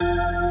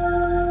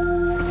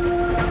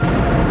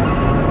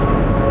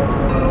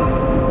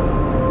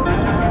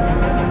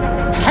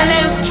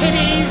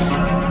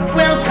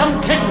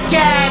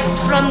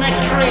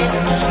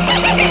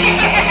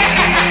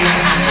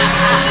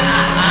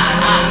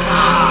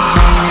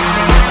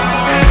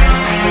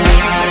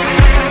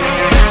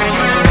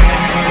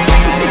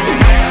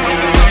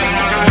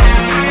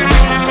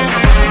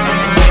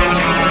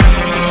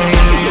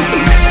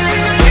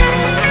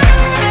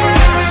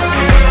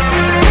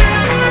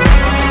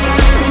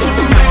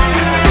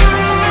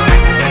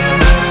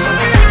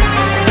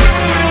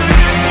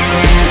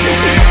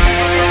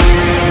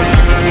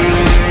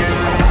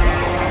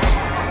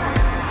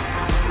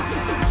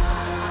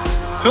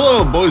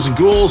Hello, boys and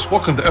ghouls.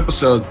 Welcome to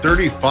episode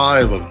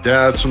 35 of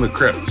Dads from the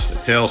Crypt, a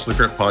Tales from the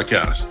Crypt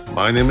podcast.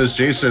 My name is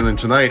Jason, and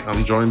tonight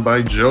I'm joined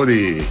by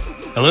Jody.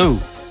 Hello.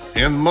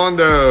 And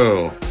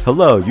Mondo.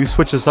 Hello. You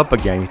switched us up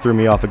again. You threw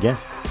me off again.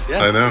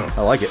 Yeah. I know.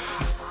 I like it.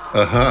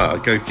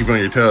 Gotta keep on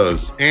your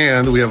toes.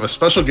 And we have a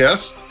special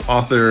guest,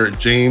 author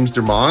James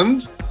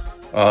Dermond.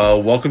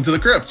 Welcome to the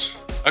Crypt.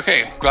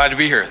 Okay, glad to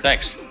be here.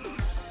 Thanks.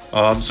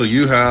 So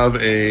you have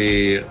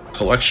a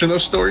collection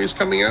of stories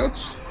coming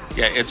out?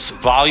 Yeah, it's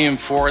volume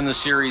 4 in the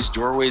series,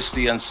 Doorways to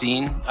the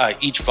Unseen.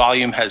 Each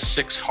volume has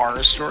 6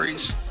 horror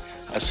stories,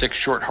 6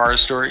 short horror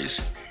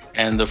stories.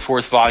 And the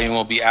 4th volume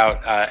will be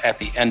out at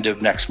the end of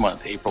next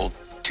month, April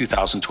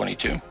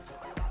 2022.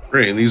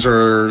 Great. And these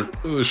are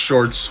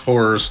short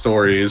horror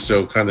stories,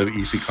 so kind of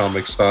EC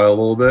comic style a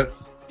little bit.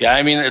 Yeah,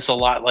 I mean, it's a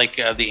lot like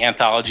the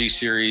anthology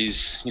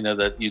series,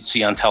 that you'd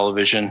see on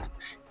television,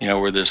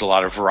 where there's a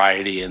lot of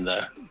variety in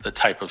the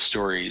type of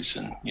stories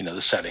and,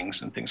 the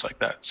settings and things like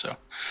that. So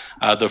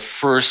the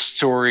first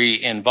story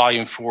in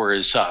volume 4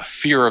 is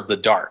Fear of the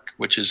Dark,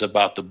 which is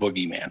about the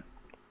boogeyman.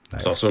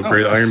 Nice. It's also a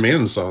great Iron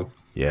Maiden song.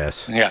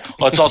 Yes. Yeah.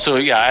 Well, it's also,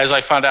 as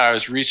I found out, I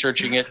was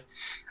researching it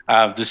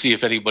to see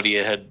if anybody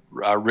had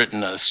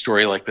written a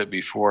story like that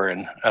before.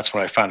 And that's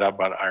when I found out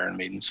about Iron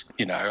Maidens.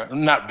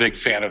 I'm not a big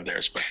fan of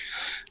theirs, but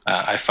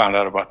I found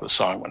out about the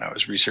song when I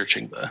was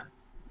researching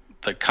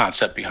the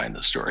concept behind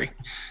the story.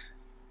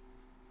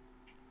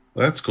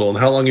 That's cool. And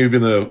how long have you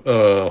been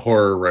a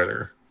horror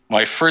writer?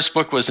 My first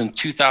book was in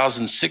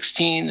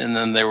 2016, and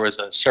then there was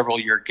a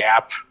several-year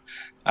gap.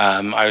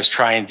 I was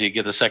trying to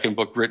get the second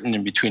book written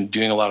in between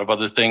doing a lot of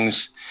other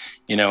things,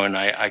 and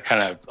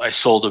I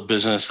sold a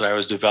business that I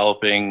was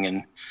developing,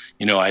 and,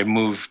 I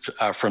moved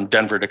from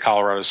Denver to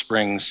Colorado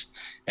Springs,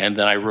 and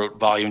then I wrote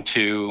volume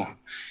 2,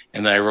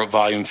 and then I wrote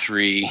volume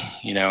 3,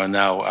 and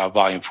now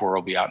volume 4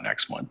 will be out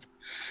next month.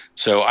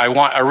 So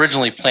I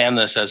originally planned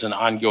this as an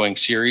ongoing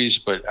series,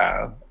 but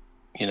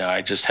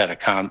I just had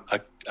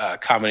a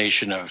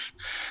combination of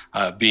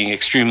being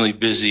extremely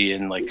busy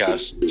and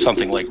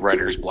something like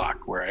writer's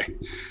block, where I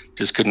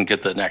just couldn't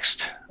get the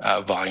next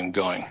volume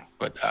going.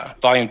 But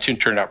volume 2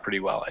 turned out pretty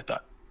well, I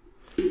thought.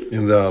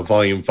 And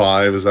volume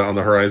 5, is that on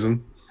the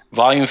horizon?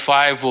 Volume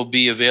 5 will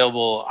be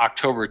available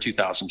October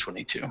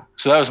 2022.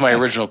 So that was my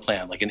original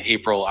plan, like an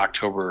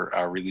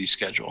April-October release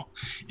schedule.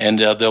 And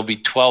there'll be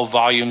 12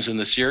 volumes in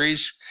the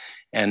series,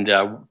 and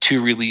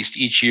 2 released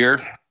each year.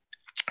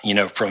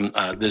 From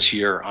this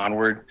year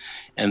onward.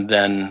 And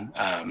then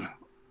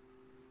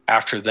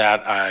after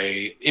that,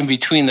 in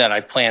between that,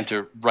 I plan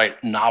to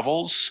write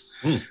novels,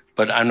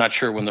 but I'm not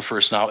sure when the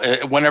first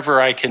novel,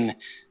 whenever I can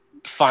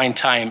find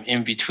time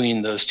in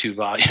between those 2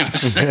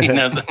 volumes,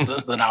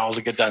 the novels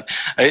will get done.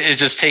 It's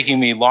just taking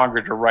me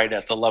longer to write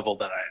at the level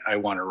that I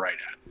want to write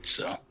at.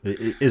 So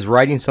is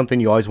writing something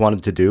you always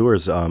wanted to do,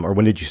 or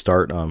when did you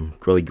start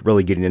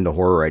really getting into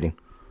horror writing?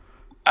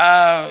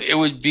 It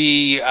would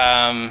be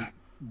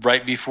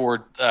right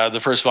before the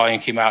first volume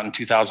came out in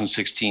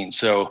 2016.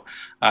 So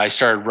I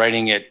started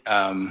writing it.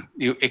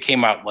 It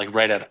came out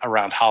right at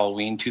around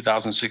Halloween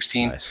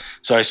 2016. Nice.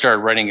 So I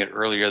started writing it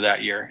earlier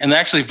that year. And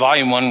actually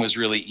volume 1 was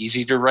really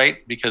easy to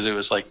write because it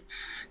was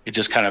it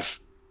just kind of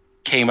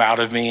came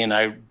out of me, and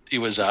it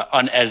was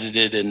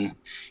unedited, and,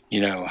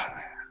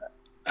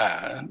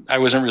 I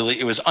wasn't really,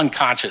 it was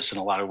unconscious in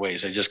a lot of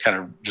ways. I just kind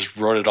of just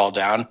wrote it all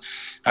down.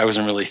 I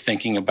wasn't really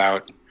thinking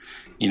about,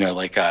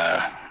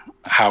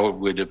 how it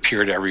would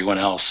appear to everyone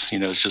else.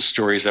 It's just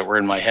stories that were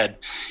in my head.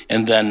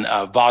 And then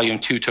volume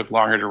 2 took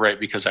longer to write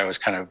because I was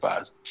kind of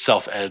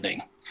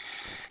self-editing.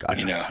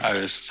 Gotcha. I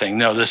was saying,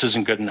 no, this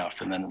isn't good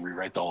enough, and then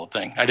rewrite the whole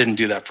thing. I didn't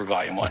do that for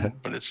volume 1,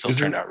 but it still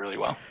turned out really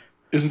well.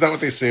 Isn't that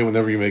what they say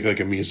whenever you make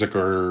a music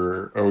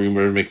or you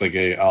make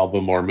a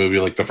album or a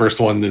movie? The first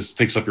one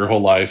takes up your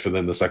whole life, and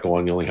then the second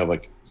one you only have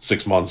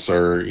 6 months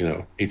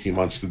or 18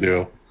 months to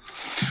do.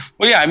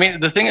 Well, yeah, I mean,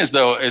 the thing is,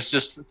 though, it's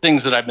just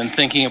things that I've been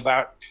thinking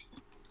about,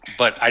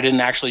 but I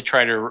didn't actually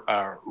try to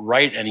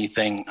write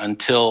anything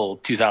until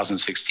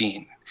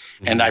 2016.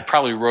 Mm-hmm. And I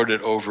probably wrote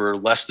it over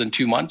less than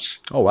 2 months.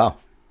 Oh, wow.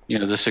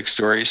 The 6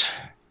 stories.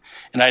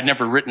 And I'd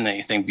never written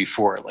anything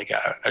before, like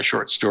a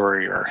short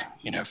story or,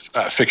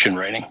 fiction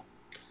writing.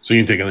 So you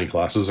didn't take any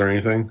classes or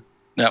anything?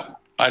 No,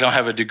 I don't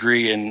have a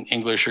degree in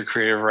English or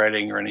creative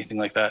writing or anything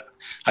like that.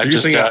 So you're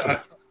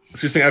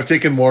saying I've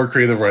taken more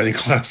creative writing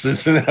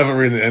classes and haven't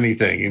written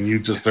anything, and you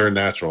just are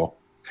natural.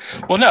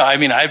 Well, no, I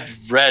mean, I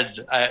read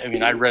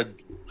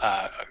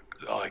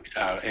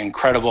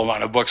incredible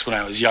amount of books when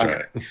I was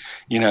younger,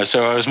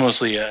 so I was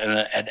mostly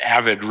an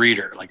avid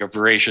reader, like a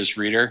voracious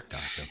reader.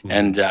 Gotcha.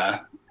 And,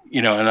 and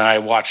then I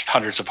watched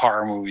hundreds of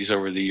horror movies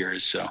over the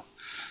years. So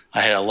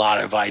I had a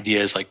lot of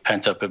ideas like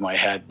pent up in my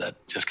head that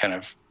just kind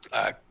of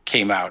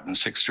came out in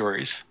 6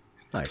 stories.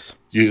 Nice.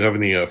 Do you have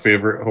any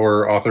favorite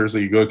horror authors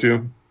that you go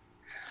to?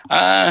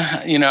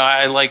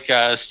 I like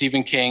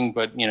Stephen King,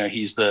 but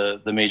he's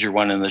the major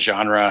one in the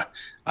genre.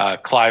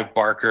 Clive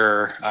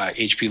Barker,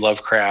 H.P.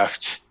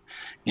 Lovecraft.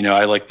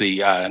 I like the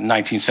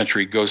 19th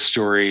century ghost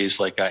stories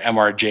like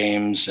M.R.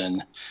 James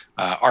and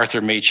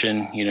Arthur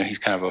Machen. He's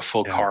kind of a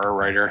folk horror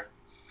writer.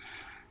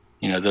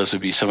 Those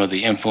would be some of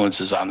the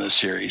influences on this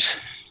series.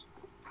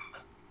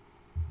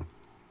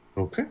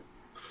 Okay.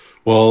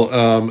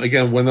 Well,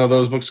 again, when are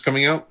those books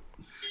coming out?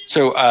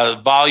 So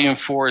volume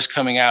 4 is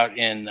coming out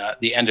in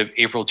the end of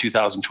April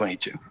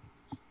 2022.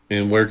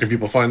 And where can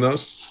people find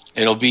those?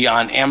 It'll be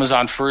on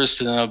Amazon first,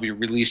 and then it'll be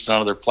released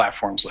on other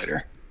platforms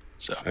later.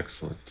 So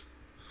excellent.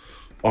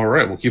 All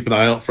right, we'll keep an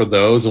eye out for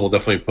those, and we'll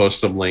definitely post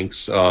some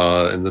links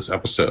in this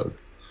episode.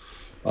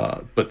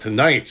 But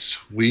tonight,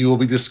 we will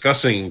be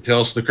discussing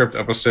Tales from the Crypt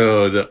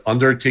episode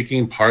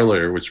Undertaking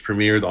Parlor, which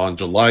premiered on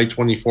July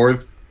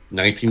 24th,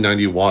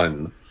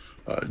 1991.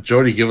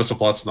 Jody, give us a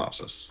plot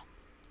synopsis.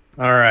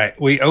 All right.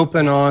 We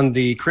open on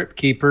the Crypt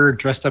Keeper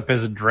dressed up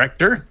as a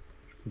director.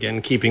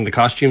 Again, keeping the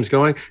costumes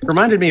going.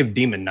 Reminded me of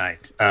Demon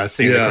Knight,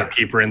 seeing the Crypt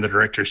Keeper in the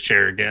director's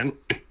chair again.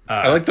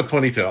 I like the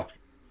ponytail.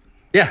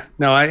 Yeah.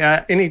 No,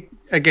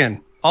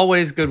 again,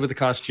 always good with the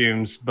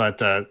costumes,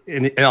 but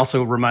it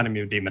also reminded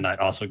me of Demon Knight,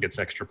 also gets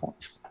extra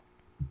points.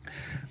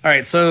 All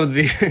right. So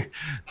the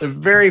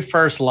very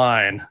first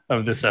line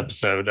of this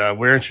episode,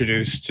 we're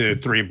introduced to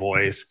 3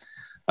 boys,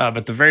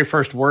 but the very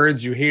first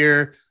words you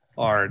hear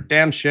are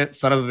damn shit,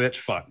 son of a bitch,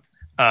 fuck.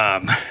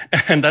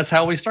 And that's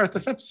how we start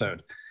this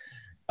episode.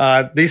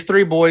 These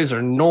 3 boys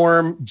are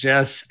Norm,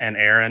 Jess, and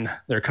Aaron.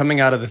 They're coming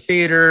out of the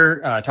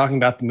theater, talking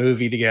about the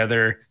movie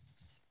together.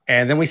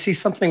 And then we see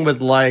something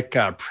with like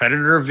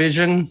predator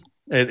vision.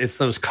 It's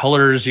those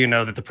colors,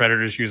 that the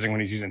predator's using when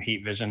he's using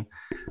heat vision,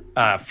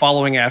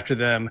 following after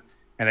them.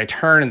 And they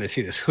turn and they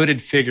see this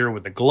hooded figure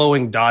with a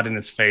glowing dot in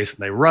its face.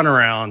 And they run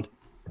around,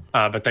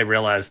 but they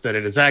realize that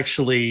it is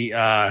actually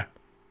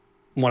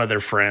one of their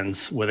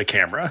friends with a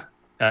camera.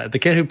 The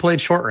kid who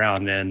played Short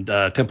Round in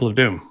Temple of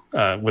Doom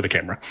with a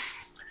camera.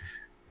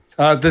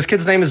 This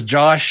kid's name is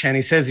Josh, and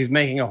he says he's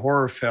making a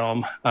horror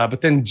film.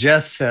 But then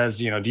Jess says,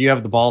 do you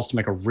have the balls to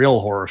make a real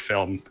horror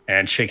film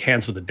and shake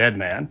hands with a dead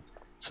man?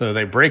 So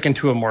they break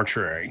into a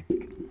mortuary.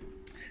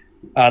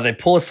 They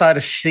pull aside a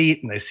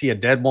sheet, and they see a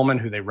dead woman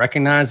who they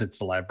recognize.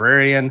 It's a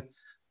librarian.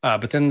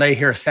 But then they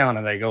hear a sound,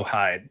 and they go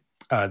hide.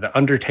 The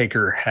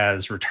Undertaker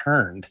has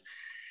returned,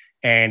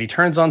 and he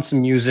turns on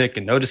some music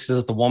and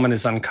notices that the woman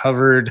is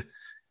uncovered.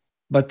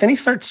 But then he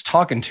starts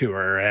talking to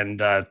her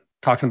and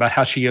talking about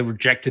how she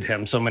rejected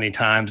him so many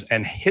times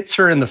and hits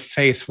her in the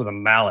face with a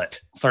mallet.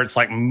 Starts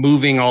like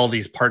moving all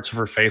these parts of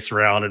her face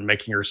around and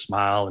making her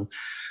smile and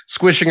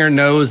squishing her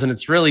nose. And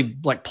it's really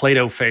like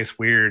Play-Doh face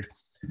weird.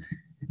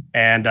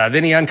 And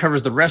then he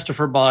uncovers the rest of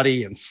her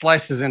body and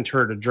slices into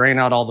her to drain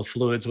out all the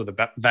fluids with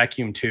a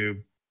vacuum tube.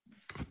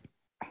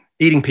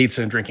 Eating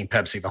pizza and drinking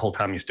Pepsi the whole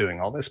time he's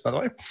doing all this, by the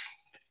way.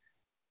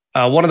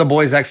 One of the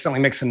boys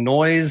accidentally makes a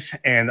noise,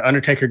 and the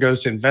Undertaker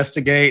goes to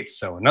investigate.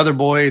 So another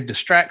boy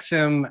distracts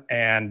him,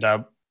 and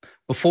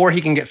before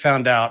he can get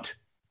found out,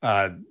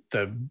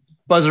 the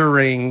buzzer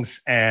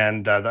rings,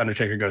 and the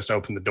Undertaker goes to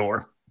open the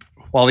door.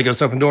 While he goes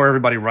to open the door,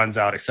 everybody runs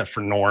out except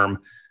for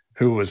Norm,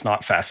 who was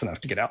not fast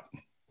enough to get out.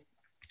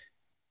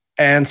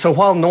 And so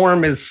while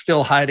Norm is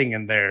still hiding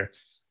in there,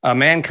 a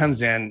man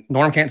comes in.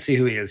 Norm can't see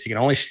who he is. He can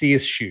only see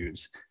his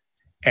shoes.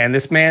 And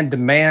this man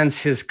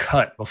demands his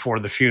cut before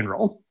the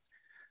funeral.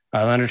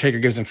 The Undertaker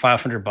gives him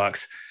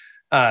 $500.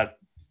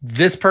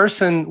 This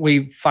person,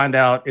 we find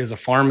out, is a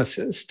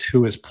pharmacist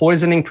who is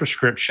poisoning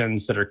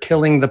prescriptions that are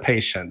killing the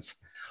patients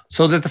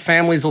so that the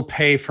families will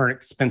pay for an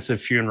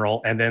expensive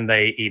funeral, and then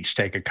they each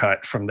take a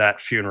cut from that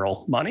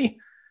funeral money,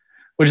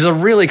 which is a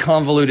really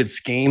convoluted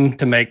scheme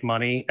to make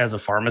money as a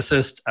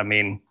pharmacist. I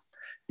mean,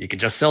 you could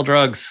just sell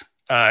drugs.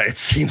 It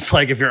seems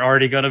like if you're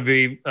already going to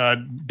be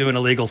doing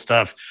illegal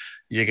stuff,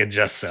 you could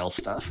just sell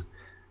stuff.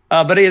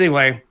 But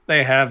anyway,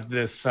 they have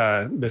this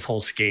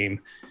whole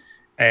scheme.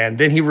 And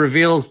then he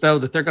reveals, though,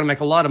 that they're going to make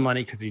a lot of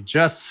money because he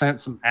just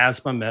sent some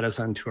asthma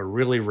medicine to a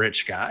really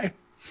rich guy.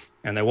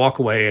 And they walk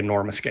away, and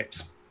Norm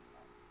escapes.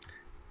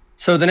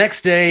 So the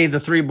next day, the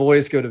 3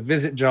 boys go to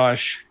visit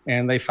Josh,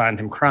 and they find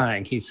him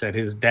crying. He said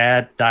his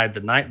dad died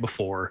the night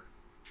before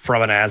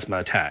from an asthma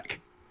attack.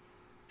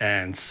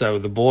 And so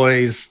the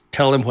boys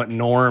tell him what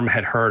Norm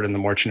had heard in the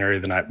mortuary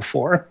the night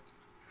before.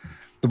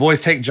 The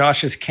boys take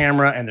Josh's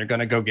camera, and they're going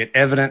to go get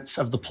evidence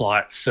of the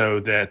plot so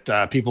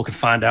that people can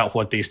find out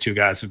what these 2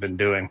 guys have been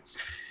doing.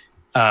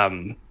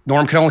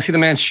 Norm can only see the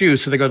man's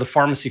shoes, so they go to the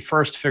pharmacy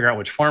first to figure out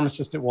which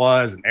pharmacist it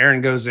was. And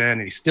Aaron goes in,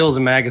 and he steals a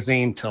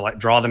magazine to like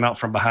draw them out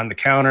from behind the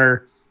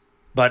counter,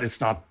 but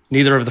it's not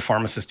neither of the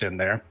pharmacists in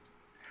there.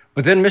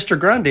 But then Mr.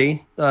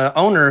 Grundy, the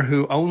owner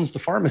who owns the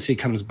pharmacy,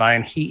 comes by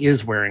and he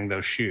is wearing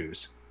those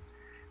shoes.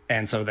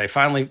 And so they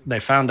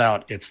found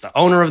out it's the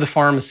owner of the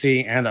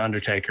pharmacy and the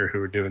Undertaker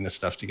who are doing this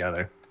stuff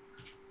together.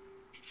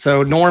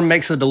 So Norm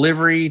makes a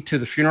delivery to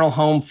the funeral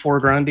home for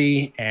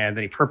Grundy, and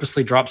then he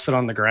purposely drops it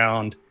on the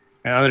ground.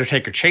 And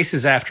Undertaker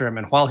chases after him.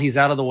 And while he's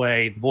out of the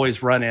way, the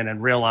boys run in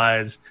and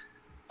realize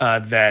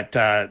that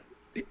the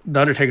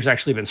Undertaker's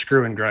actually been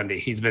screwing Grundy.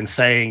 He's been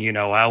saying,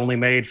 I only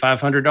made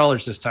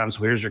 $500 this time,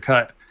 so here's your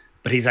cut.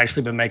 But he's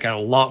actually been making a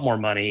lot more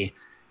money,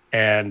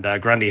 and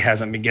Grundy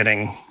hasn't been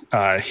getting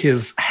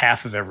his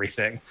half of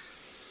everything.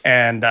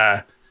 And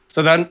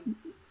so then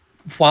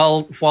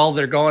while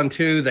they're going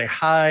to, they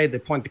hide, they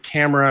point the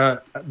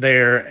camera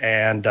there,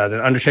 and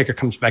the Undertaker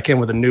comes back in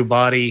with a new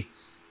body.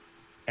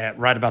 At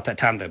right about that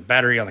time, the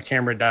battery on the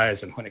camera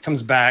dies, and when it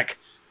comes back,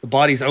 the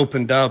body's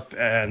opened up,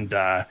 and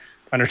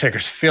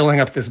Undertaker's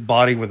filling up this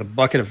body with a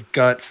bucket of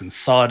guts and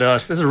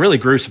sawdust. This is a really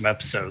gruesome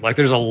episode. Like,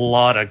 there's a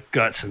lot of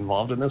guts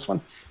involved in this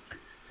one.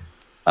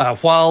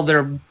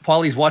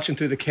 While he's watching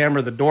through the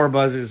camera, the door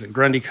buzzes and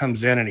Grundy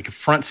comes in and he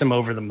confronts him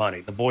over the money.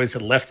 The boys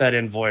had left that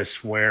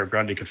invoice where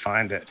Grundy could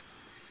find it.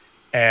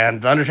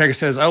 And the Undertaker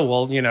says, "Oh,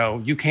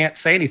 well, you can't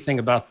say anything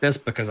about this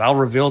because I'll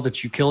reveal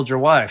that you killed your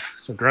wife."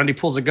 So Grundy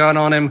pulls a gun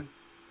on him.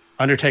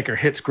 Undertaker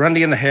hits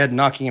Grundy in the head,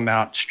 knocking him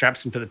out,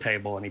 straps him to the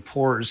table, and he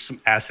pours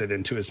some acid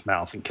into his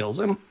mouth and kills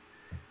him.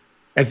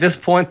 At this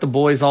point, the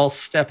boys all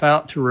step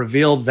out to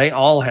reveal they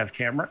all have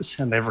cameras,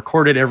 and they've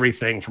recorded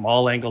everything from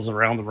all angles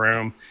around the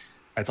room.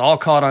 It's all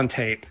caught on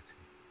tape.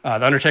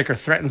 The Undertaker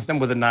threatens them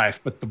with a knife,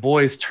 but the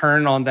boys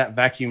turn on that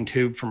vacuum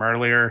tube from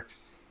earlier,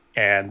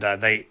 and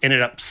they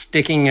ended up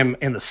sticking him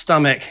in the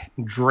stomach,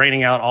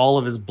 draining out all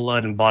of his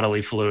blood and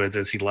bodily fluids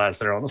as he lies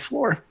there on the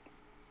floor.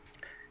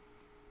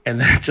 And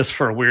then, just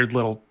for a weird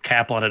little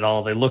cap on it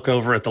all, they look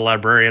over at the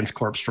librarian's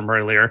corpse from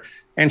earlier,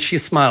 and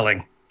she's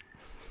smiling.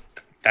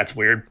 That's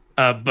weird.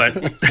 But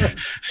the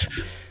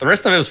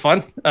rest of it was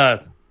fun.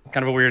 Kind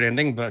of a weird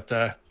ending, but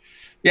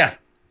yeah.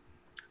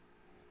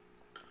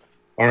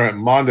 All right,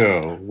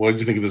 Mondo, what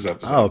did you think of this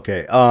episode?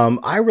 Okay.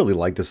 I really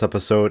liked this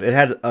episode. It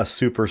had a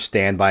super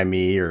Stand By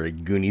Me or a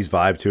Goonies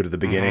vibe to it at the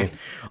beginning.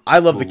 Mm-hmm. I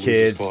love the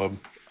kids.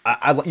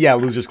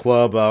 Losers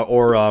Club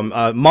or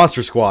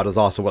Monster Squad is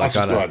also what I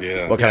kind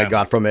of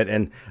got from it.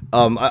 And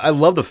I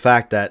love the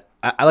fact that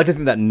I like to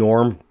think that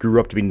Norm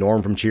grew up to be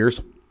Norm from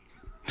Cheers.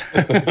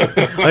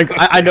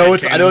 I know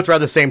it's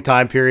around the same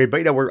time period,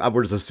 but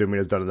we're just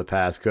assuming it's done in the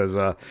past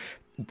because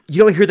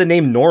you don't hear the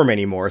name Norm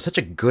anymore. It's such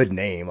a good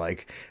name.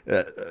 Like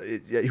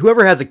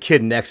whoever has a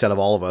kid next out of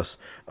all of us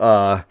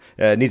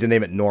needs to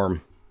name it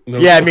Norm. No.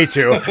 Yeah, me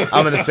too.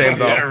 I'm in the same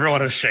boat.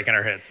 Everyone is shaking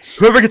our heads.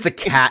 Whoever gets a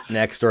cat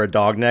next or a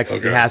dog next,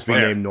 it has to be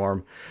named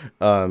Norm.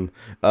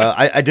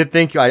 I did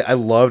think I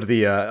loved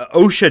the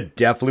OSHA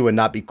definitely would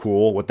not be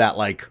cool with that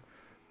like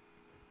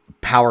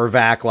power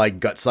vac like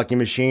gut sucking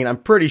machine. I'm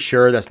pretty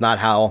sure that's not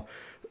how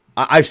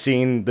I've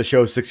seen the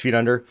show 6 Feet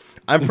Under.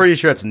 I'm pretty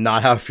sure it's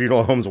not how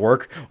funeral homes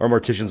work or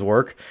morticians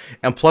work.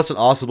 And plus, it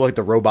also looked like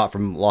the robot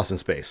from Lost in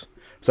Space.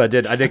 So I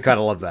did kind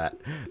of love that.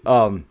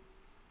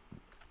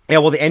 Yeah,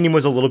 well, the ending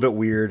was a little bit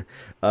weird.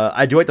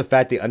 I do like the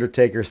fact the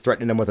Undertaker's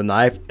threatening him with a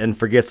knife and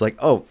forgets, like,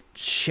 oh,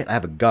 shit, I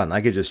have a gun.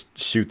 I could just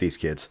shoot these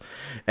kids.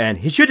 And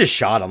he should have just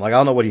shot him. Like, I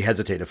don't know what he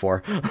hesitated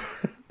for.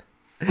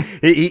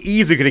 he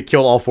easily could have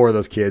killed all 4 of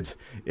those kids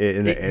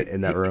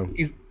in that room.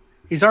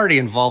 He's already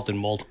involved in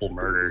multiple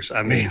murders.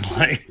 I mean,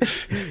 like...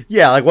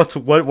 Yeah, like, what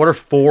are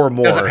 4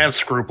 more? Doesn't have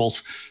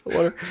scruples.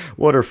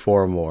 What are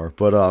 4 more?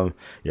 But,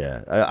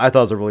 yeah, I thought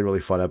it was a really, really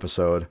fun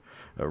episode.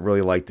 I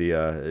really liked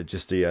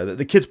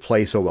the kids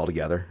play so well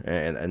together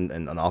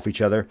and off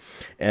each other,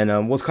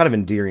 and was kind of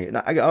endearing.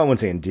 I wouldn't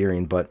say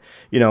endearing, but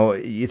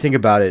you think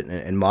about it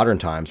in modern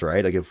times,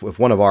 right? Like if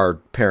one of our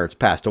parents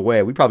passed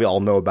away, we probably all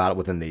know about it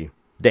within the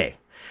day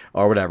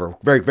or whatever,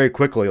 very very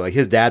quickly. Like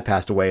his dad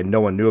passed away and no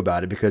one knew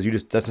about it because you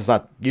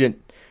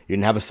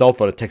didn't have a cell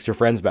phone to text your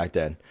friends back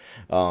then.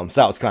 So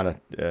that was kind of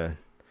a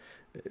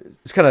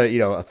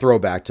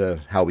throwback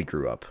to how we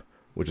grew up,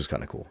 which is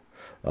kind of cool.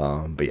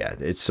 But yeah,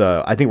 it's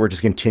I think we're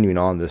just continuing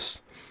on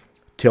this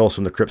Tales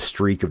from the Crypt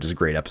streak of just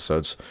great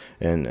episodes,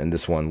 and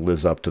this one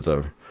lives up to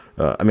the.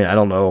 I mean, I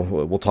don't know.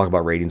 We'll talk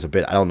about ratings a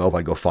bit. I don't know if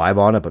I'd go 5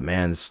 on it, but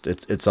man,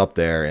 it's up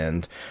there,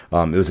 and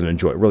it was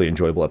really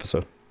enjoyable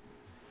episode.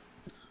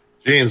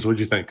 James, what'd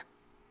you think?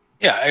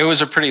 Yeah, it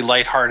was a pretty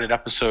lighthearted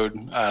episode,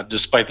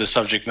 despite the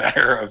subject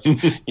matter of,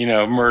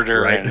 murder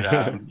right.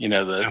 And,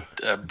 the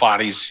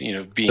bodies,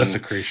 being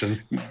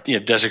desecration.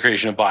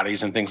 Desecration of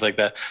bodies and things like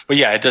that. But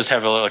yeah, it does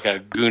have a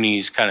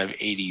Goonies kind of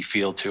 80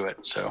 feel to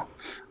it. So,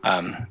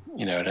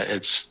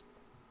 it's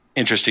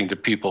interesting to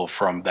people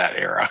from that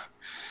era,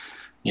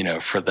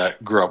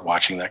 grew up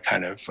watching that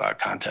kind of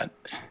content.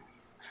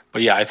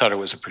 But yeah, I thought it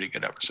was a pretty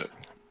good episode.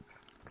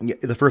 Yeah,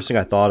 the first thing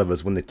I thought of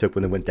was when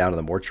they went down to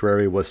the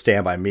mortuary was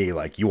Stand By Me.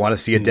 Like, you want to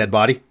see a dead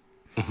body?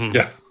 Mm-hmm.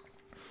 Yeah.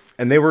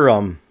 And they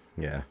were,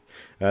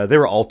 they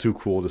were all too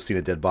cool to see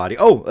a dead body.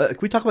 Oh, can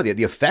we talk about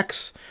the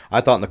effects? I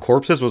thought in the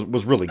corpses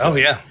was really good. Oh,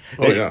 yeah.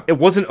 It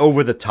wasn't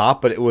over the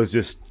top, but it was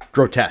just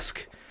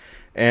grotesque.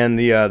 And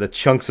the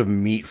chunks of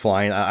meat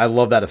flying, I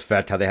love that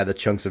effect, how they had the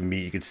chunks of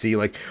meat. You could see,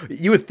 like,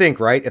 you would think,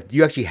 right, if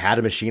you actually had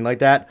a machine like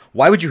that,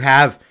 why would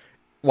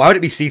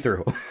it be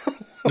see-through?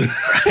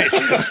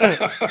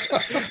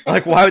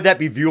 Like, why would that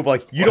be viewable?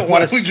 Like, you don't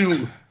want to. Would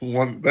you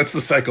want? That's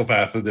the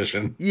psychopath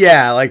edition.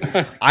 Yeah, like,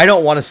 I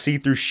don't want to see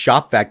through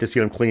shop vac to see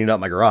what I'm cleaning up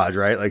my garage,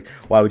 right? Like,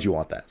 why would you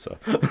want that? So,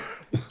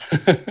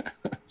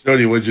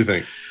 Jody, what'd you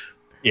think?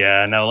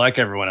 Yeah, no, like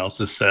everyone else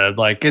has said,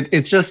 like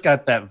it's just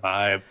got that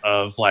vibe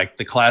of like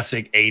the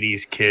classic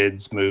 80s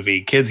kids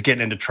movie, kids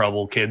getting into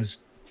trouble,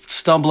 kids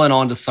stumbling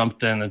onto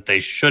something that they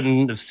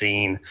shouldn't have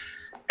seen,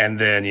 and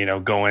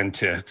then, going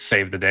to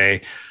save the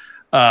day.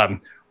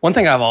 One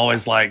thing I've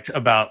always liked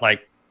about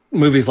like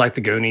movies like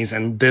The Goonies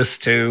and this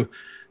too,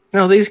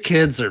 these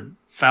kids are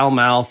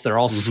foul-mouthed, they're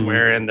all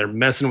swearing, they're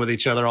messing with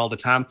each other all the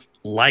time,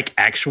 like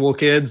actual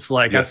kids.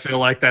 Like, yes. I feel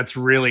like that's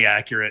really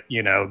accurate.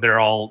 They're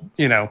all,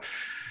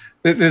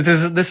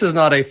 this is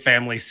not a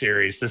family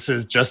series. This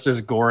is just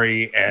as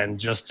gory and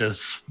just as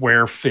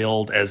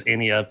swear-filled as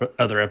any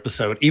other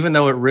episode, even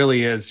though it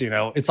really is,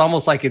 it's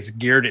almost like it's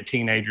geared at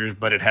teenagers,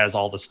 but it has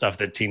all the stuff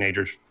that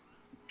teenagers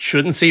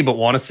shouldn't see but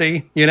want to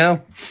see,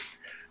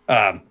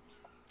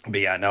 But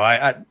yeah, no,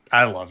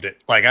 I loved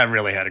it. Like, I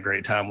really had a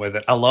great time with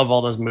it. I love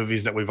all those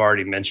movies that we've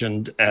already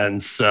mentioned,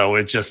 and so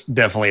it's just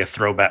definitely a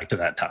throwback to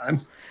that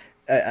time.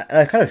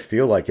 I kind of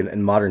feel like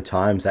in modern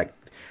times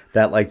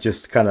that like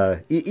just kind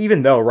of,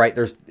 even though, right,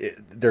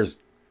 there's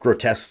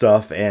grotesque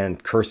stuff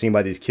and cursing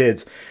by these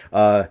kids,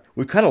 there's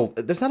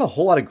not a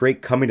whole lot of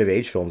great coming of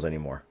age films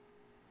anymore.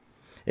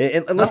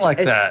 Not like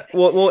that.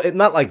 Well,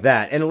 not like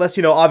that. And unless,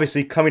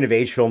 obviously coming of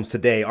age films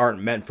today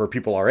aren't meant for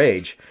people our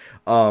age.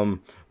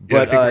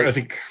 But I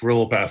think we're a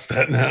little past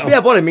that now.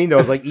 Yeah, but what I mean though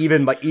is like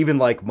even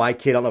like my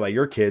kid, I don't know about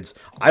your kids,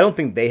 I don't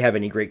think they have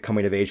any great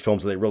coming of age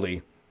films that they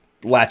really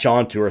latch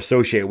on to or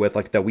associate with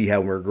like that we had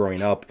when we were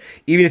growing up.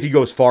 Even if you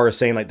go as far as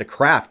saying like The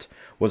Craft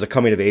was a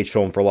coming of age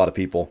film for a lot of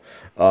people.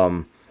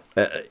 I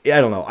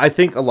don't know. I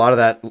think a lot of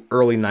that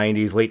early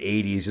 90s, late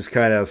 80s just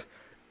kind of,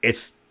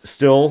 it's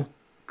still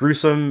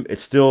gruesome.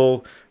 It's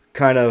still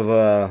kind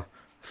of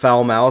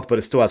foul mouth, but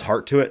it still has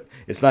heart to it.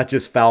 It's not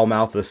just foul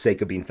mouth for the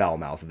sake of being foul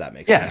mouth, if that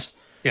makes sense.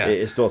 Yeah.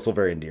 It's still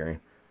very endearing.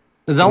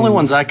 The only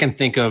ones I can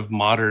think of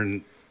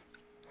modern,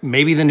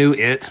 maybe the new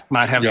It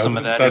might have some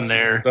of that in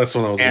there. That's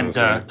what I was going to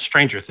say. And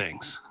Stranger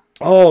Things.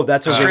 Oh,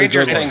 that's a really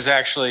Stranger good one. Things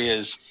actually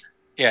is,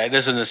 it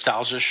is a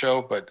nostalgia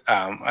show, but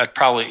it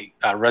probably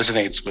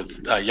resonates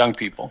with young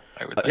people,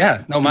 I would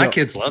think. My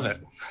kids love it.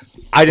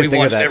 I didn't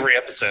think of that. Every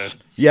episode.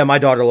 Yeah, my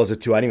daughter loves it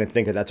too. I didn't even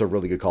think that that's a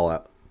really good call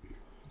out.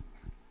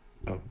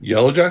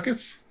 Yellow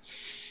Jackets?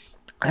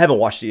 I haven't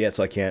watched it yet,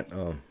 so I can't.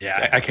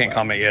 I can't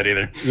comment yet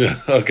either. Yeah,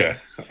 okay.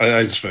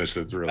 I just finished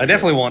it. It's really I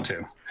definitely want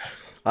to.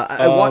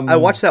 I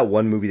watched that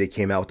one movie that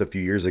came out a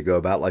few years ago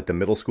about like the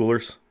middle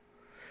schoolers.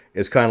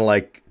 It's kind of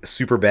like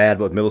Super Bad,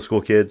 but with middle school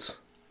kids.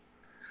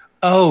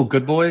 Oh,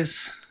 Good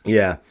Boys.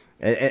 Yeah,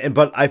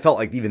 but I felt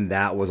like even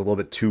that was a little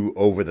bit too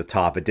over the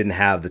top. It didn't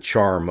have the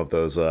charm of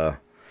those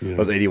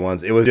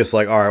 81s. It was just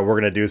like, all right, we're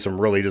gonna do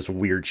some really just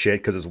weird shit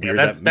because it's weird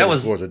that middle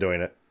schoolers are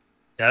doing it.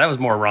 Yeah, that was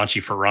more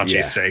raunchy for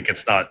raunchy's sake.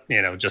 It's not,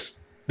 just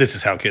this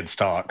is how kids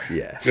talk.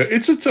 Yeah,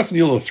 it's a tough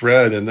needle to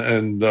thread, and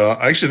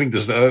I actually think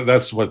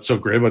that's what's so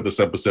great about this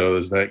episode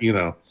is that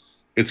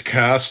it's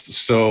cast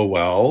so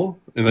well,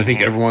 and I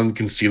think everyone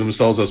can see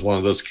themselves as one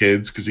of those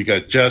kids because you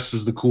got Jess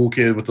as the cool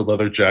kid with the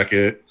leather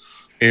jacket,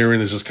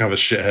 Aaron is just kind of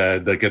a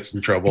shithead that gets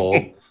in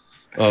trouble.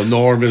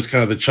 Norm is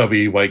kind of the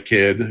chubby white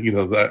kid.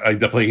 I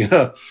definitely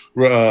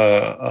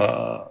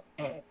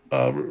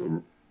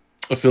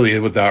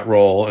affiliated with that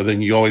role, and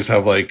then you always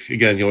have the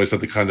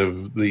kind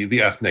of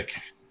the ethnic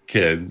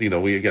kid.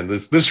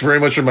 This very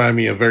much reminded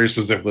me of very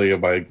specifically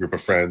of my group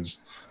of friends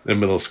in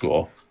middle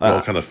school. We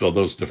all kind of filled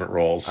those different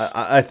roles.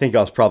 I think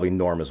I was probably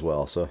Norm as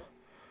well. So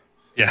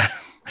yeah.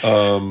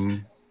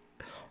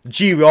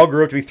 Gee, we all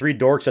grew up to be three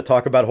dorks that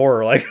talk about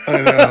horror. Like,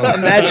 I know.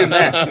 Imagine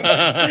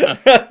that.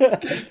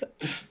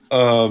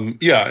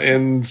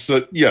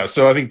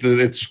 So I think that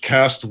it's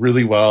cast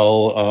really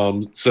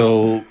well.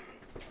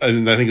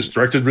 And I think it's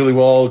directed really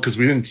well because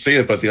we didn't say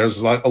it, but there's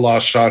a lot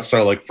of shots that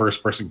are like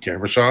first-person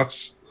camera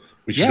shots.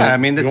 It's got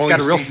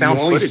a real found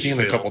footage. Seen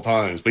a couple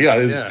times, but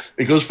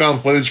it goes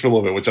found footage for a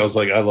little bit, which I was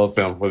like, I love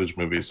found footage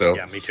movies, so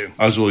yeah, me too.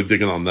 I was really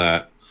digging on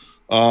that.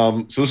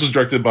 So this is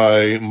directed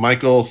by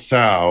Michael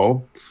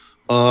Thau.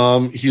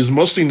 He's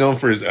mostly known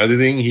for his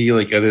editing. He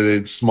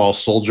edited Small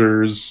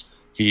Soldiers.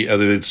 He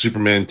edited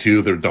Superman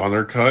 2, their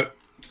Donner cut.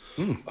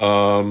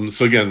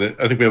 So again,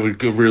 I think we have a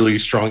good, really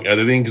strong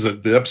editing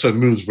because the episode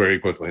moves very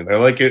quickly, and I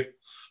like it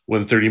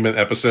when 30-minute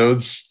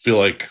episodes feel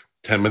like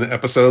 10-minute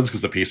episodes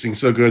because the pacing's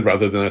so good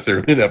rather than a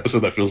 30-minute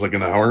episode that feels like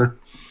an hour.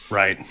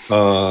 Right.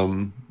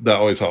 That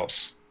always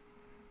helps.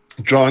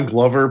 John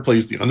Glover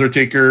plays the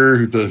Undertaker,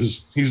 who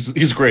does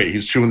he's great.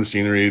 He's chewing the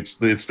scenery. It's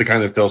the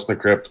kind of Tales from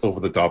the Crypt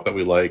over the top that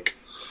we like.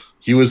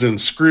 He was in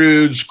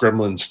Scrooge,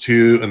 Gremlins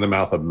 2, and The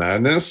Mouth of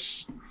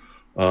Madness.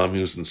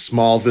 He was in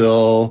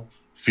Smallville,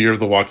 Fear of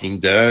the Walking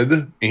Dead.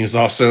 And he's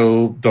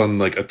also done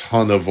like a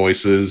ton of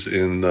voices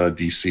in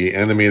DC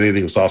animated.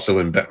 He was also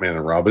in Batman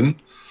and Robin.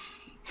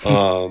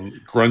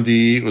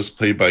 Grundy was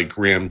played by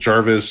Graham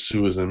Jarvis,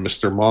 who was in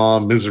Mr.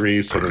 Mom,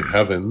 Misery, Son of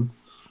Heaven.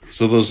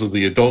 So those are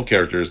the adult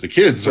characters. The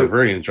kids are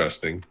very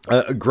interesting.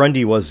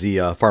 Grundy was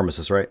the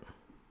pharmacist, right?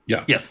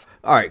 Yeah. Yes.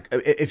 All right.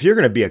 If you're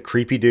going to be a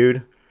creepy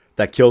dude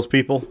that kills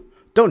people,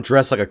 don't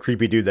dress like a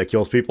creepy dude that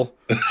kills people.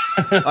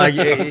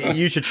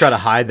 You should try to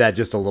hide that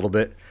just a little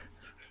bit.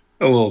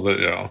 A little bit,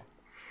 yeah.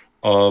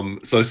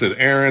 So I said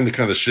Aaron, the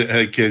kind of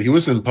shithead kid. He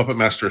was in Puppet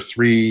Master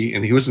 3,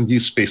 and he was in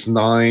Deep Space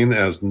Nine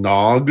as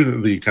Nog,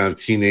 the kind of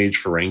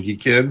teenage Ferengi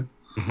kid.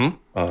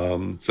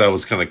 Mm-hmm. So that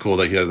was kind of cool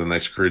that he had a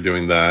nice career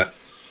doing that.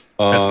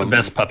 That's the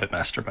best Puppet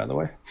Master, by the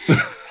way.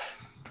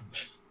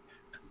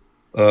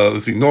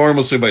 Let's see. Norm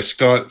was played by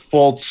Scott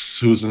Foltz,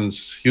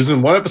 he was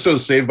in one episode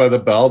of Saved by the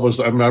Bell.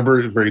 I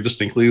remember very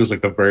distinctly. It was like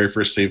the very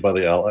first Saved by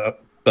the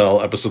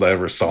Bell episode I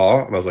ever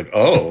saw, and I was like,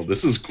 "Oh,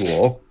 this is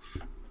cool."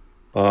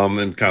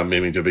 And kind of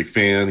made me into a big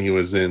fan. He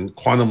was in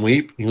Quantum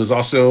Leap. He was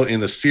also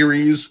in a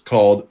series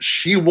called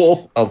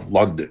She-Wolf of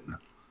London,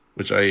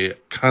 which I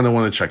kind of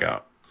want to check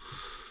out.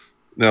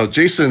 Now,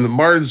 Jason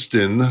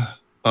Marsden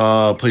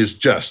plays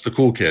Jess, the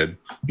cool kid.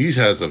 He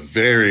has a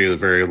very,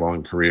 very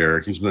long career.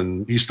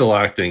 He's still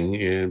acting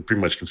in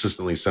pretty much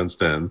consistently since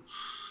then.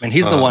 And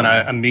he's the one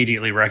I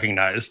immediately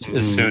recognized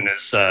as soon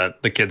as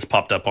the kids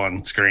popped up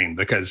on screen,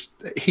 because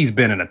he's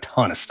been in a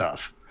ton of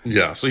stuff.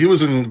 Yeah, so he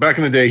was back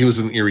in the day, he was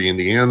in Erie,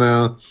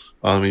 Indiana.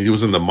 He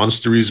was in the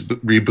Munsters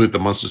reboot, The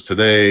Munsters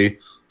Today.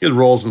 He had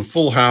roles in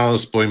Full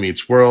House, Boy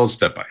Meets World,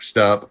 Step by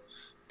Step.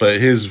 But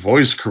his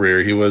voice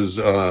career, he was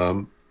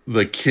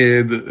the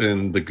kid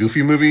in the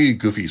Goofy movie,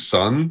 Goofy's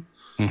son.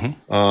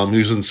 Mm-hmm. He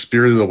was in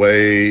Spirited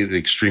Away, the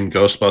Extreme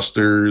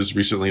Ghostbusters,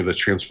 recently the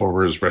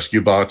Transformers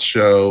Rescue Bots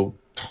show.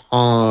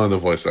 Ton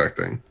of voice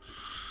acting.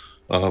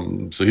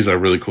 So he's had a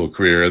really cool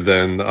career.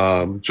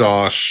 Then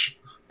Josh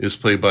is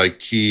played by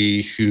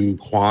Ki Hu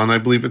Kwan, I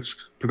believe it's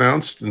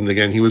pronounced. And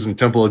again, he was in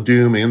Temple of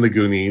Doom and The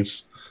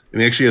Goonies. And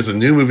he actually has a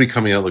new movie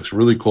coming out, looks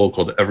really cool,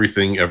 called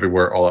Everything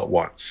Everywhere All at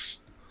Once.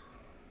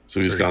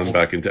 So he's gone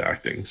back into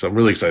acting. So I'm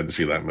really excited to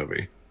see that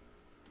movie.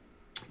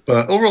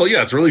 But overall,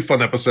 yeah, it's a really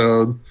fun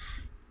episode.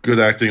 Good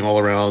acting all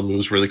around,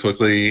 moves really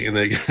quickly. And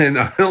again,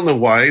 I don't know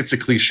why it's a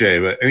cliche,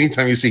 but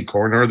anytime you see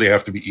coroner, they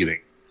have to be eating.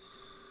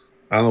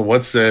 I don't know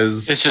what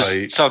says. It's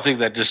just something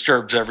that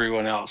disturbs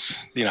everyone else.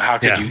 How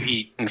could you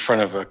eat in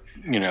front of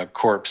a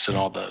corpse and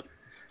all the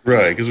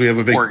because we have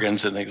a big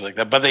organs and things like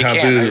that? But they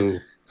taboo.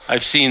 can.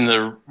 I've seen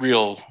the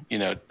real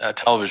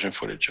television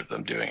footage of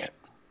them doing it.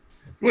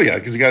 Well, yeah,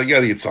 because you got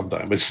to eat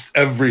sometime, but just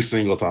every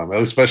single time,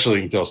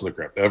 especially in Tales from the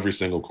Crypt, every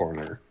single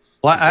coroner.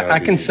 Well, I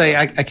can say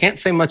I can't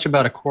say much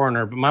about a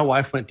coroner, but my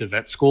wife went to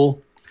vet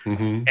school.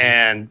 Mm-hmm.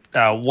 And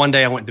one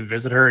day I went to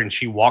visit her, and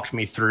she walked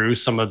me through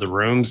some of the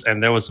rooms,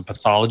 and there was a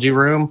pathology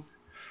room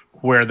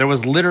where there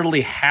was literally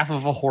half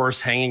of a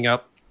horse hanging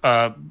up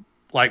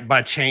like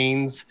by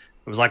chains.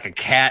 It was like a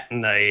cat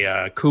in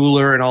a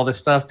cooler and all this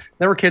stuff.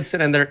 There were kids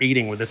sitting there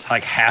eating with this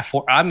like half.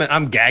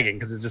 I'm gagging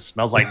because it just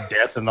smells like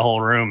death in the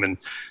whole room, and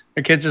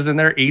the kids just in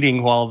there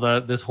eating while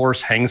this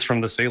horse hangs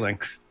from the ceiling.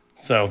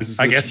 So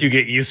I guess you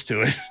get used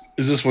to it.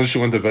 Is this when she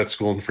went to vet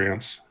school in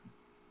France?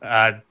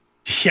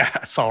 Yeah,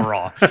 it's all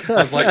raw. I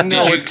was like,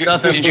 no,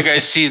 did you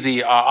guys see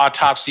the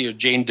autopsy of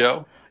Jane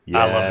Doe? Yes.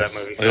 I love that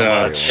movie so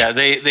much. Yeah,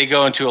 they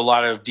go into a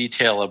lot of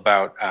detail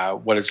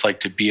about what it's like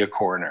to be a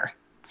coroner.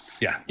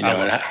 Yeah,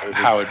 and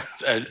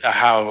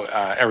how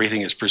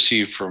everything is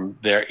perceived from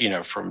their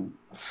from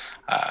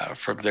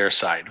their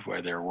side,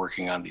 where they're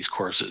working on these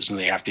courses and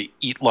they have to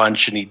eat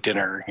lunch and eat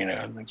dinner,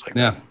 and things like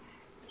that.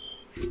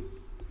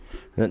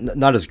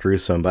 Not as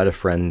gruesome, but I had a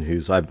friend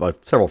I have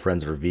several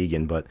friends that are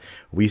vegan, but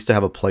we used to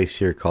have a place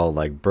here called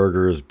like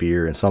Burgers,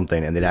 Beer, and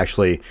something, and they'd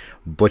actually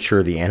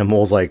butcher the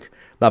animals, like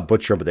not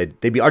butcher them,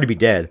 but they'd already be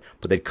dead,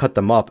 but they'd cut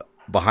them up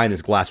behind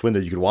this glass window.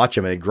 You could watch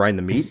them, and they'd grind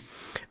the meat.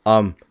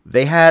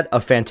 They had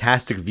a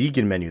fantastic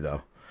vegan menu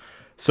though.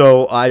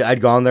 So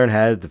I'd gone there and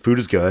had the food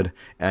is good,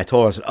 and I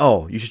told her, I said,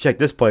 "Oh, you should check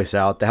this place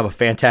out. They have a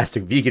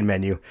fantastic vegan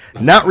menu."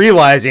 Not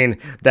realizing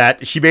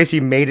that she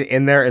basically made it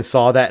in there and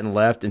saw that and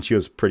left, and she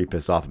was pretty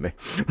pissed off at me.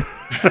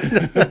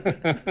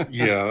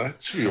 Yeah,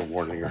 that should be a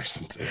warning or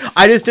something.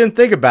 I just didn't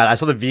think about it. I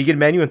saw the vegan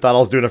menu and thought I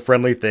was doing a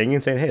friendly thing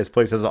and saying, "Hey, this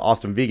place has an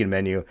awesome vegan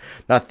menu."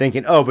 Not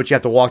thinking, "Oh, but you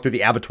have to walk through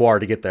the abattoir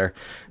to get there."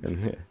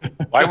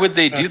 Why would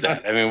they do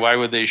that? I mean, why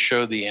would they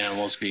show the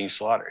animals being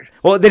slaughtered?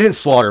 Well, they didn't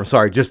slaughter them.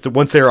 Sorry, just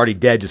once they were already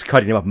dead, just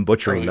cutting them up and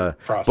butchering the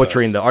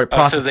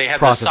process. So they had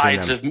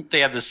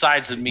the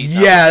sides of meat.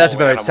 Yeah, that's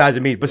about sides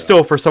of meat. But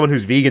still, for someone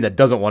who's vegan that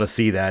doesn't want to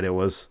see that, it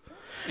was.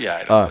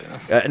 Yeah,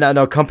 I don't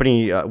know. A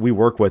company we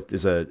work with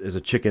is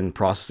a chicken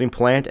processing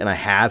plant, and I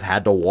have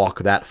had to walk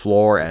that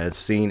floor and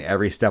seen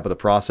every step of the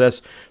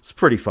process. It's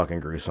pretty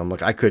fucking gruesome.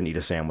 Like I couldn't eat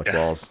a sandwich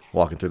while I was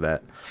walking through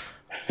that.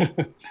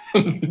 Do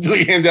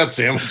they hand out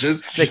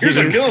sandwiches? Here's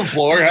a killing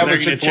floor. Have a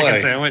Chick-fil-A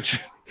sandwich.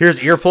 here's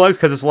earplugs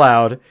because it's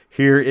loud.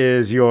 Here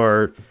is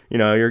your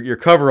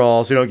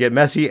coveralls so you don't get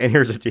messy, and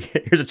here's a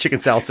chicken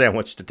salad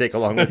sandwich to take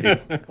along with you.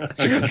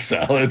 Chicken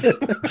salad.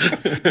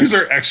 Here's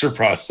our extra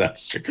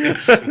processed chicken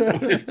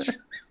sandwich.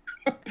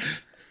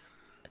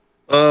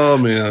 Oh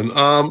man.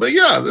 But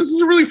yeah, this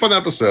is a really fun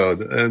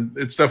episode, and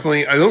it's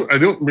definitely I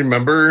don't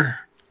remember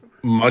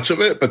much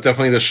of it, but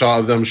definitely the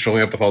shot of them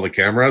showing up with all the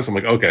cameras. I'm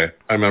like, okay,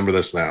 I remember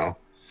this now.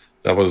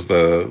 That was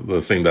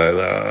the thing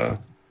that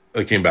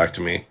came back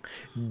to me.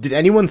 Did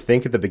anyone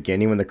think at the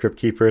beginning when the Crypt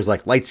Keeper is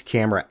like lights,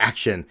 camera,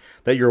 action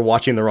that you're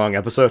watching the wrong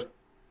episode?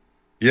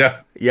 Yeah.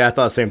 Yeah, I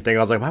thought the same thing. I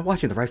was like, am I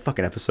watching the right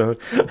fucking episode?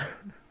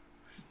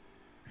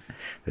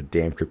 The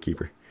damn Crypt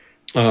Keeper.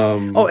 I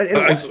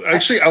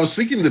was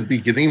thinking the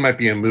beginning might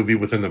be a movie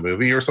within the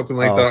movie or something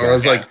like that. Okay. Or I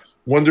was like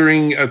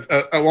wondering at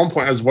one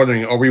point, I was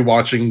wondering, are we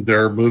watching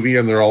their movie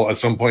and they're all at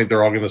some point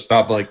they're all going to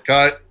stop like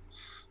cut?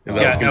 And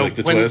that was gonna be like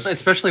the twist.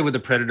 Especially with the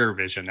Predator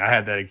vision, I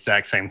had that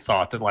exact same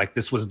thought that like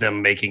this was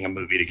them making a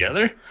movie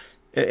together.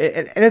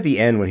 And at the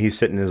end, when he's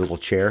sitting in his little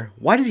chair,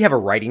 why does he have a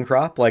riding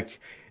crop? Like,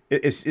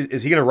 is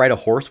he going to ride a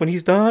horse when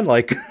he's done?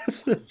 Like,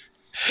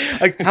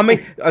 like how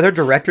many are there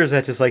directors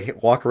that just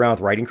like walk around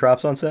with riding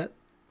crops on set?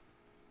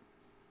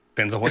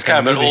 Depends on what it's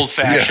kind of an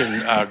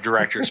old-fashioned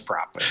director's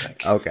prop, I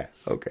think. Okay.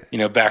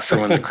 Back from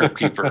when the Crypt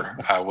Keeper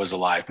was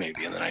alive,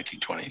 maybe in the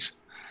 1920s.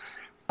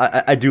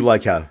 I do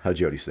like how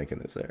Jody's thinking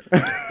this there.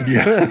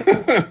 Yeah.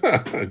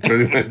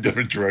 Jody went a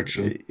different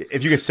direction.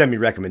 If you can send me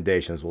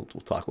recommendations, we'll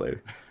talk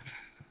later.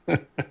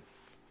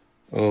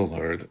 Oh,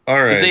 Lord.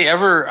 All right. Did they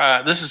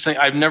ever, this is the thing,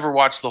 I've never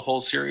watched the whole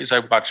series.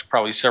 I've watched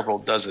probably several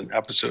dozen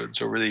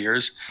episodes over the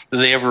years.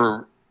 Did they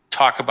ever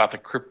talk about the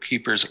Crypt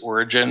Keeper's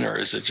origin, or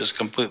is it just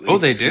completely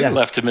they did.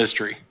 left to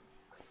mystery?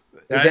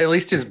 At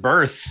least his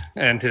birth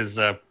and his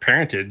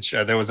parentage.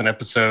 There was an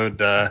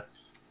episode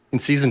in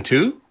season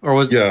 2, or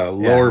was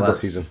Lower Birth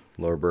season,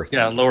 Lower Birth.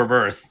 Yeah, Lower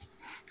Birth.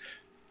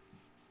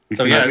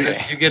 So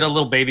you get a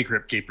little baby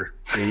Crypt Keeper.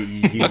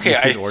 Okay,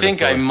 I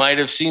think I might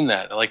have seen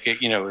that. Like it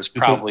was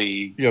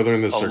probably they're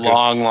in the circus.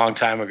 long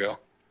time ago.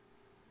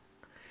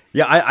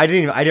 Yeah, I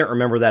didn't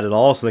remember that at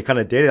all. So they kind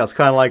of did it. I was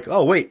kind of like,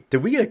 oh wait,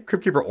 did we get a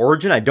Crypt Keeper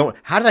origin?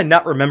 How did I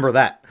not remember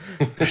that?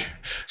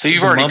 So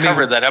you've already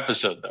covered that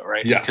episode though,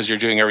 right? Yeah, because you're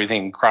doing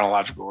everything in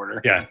chronological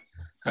order. Yeah.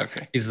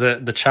 Okay. He's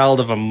the child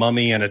of a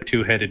mummy and a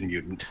 2-headed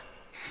mutant.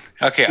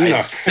 Okay,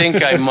 I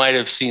think I might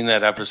have seen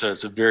that episode.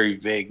 It's a very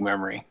vague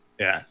memory.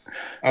 Yeah.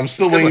 I'm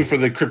still waiting for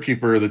the Crypt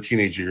Keeper of the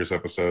Teenage Years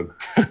episode.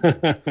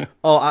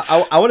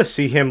 Oh, I want to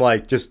see him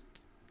like just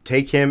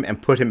take him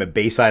and put him at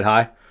Bayside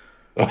High.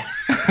 Oh.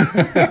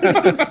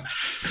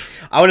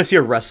 I want to see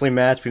a wrestling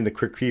match between the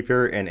Crypt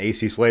Keeper and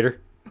AC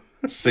Slater.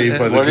 Saved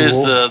by the What Ghoul. is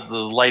the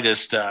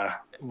lightest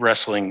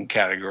wrestling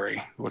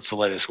category? What's the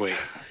lightest weight?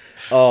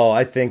 Oh,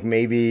 I think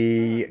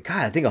maybe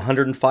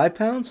 105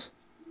 pounds.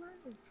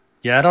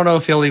 Yeah, I don't know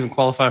if he'll even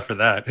qualify for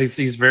that.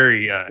 He's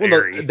very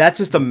airy. That's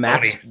just a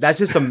max. That's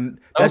just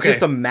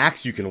a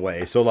max you can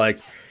weigh. So like,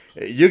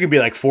 you can be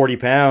like 40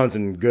 pounds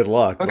and good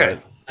luck. Okay,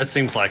 that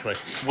seems likely.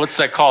 What's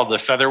that called? The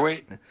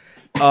featherweight?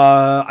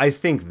 I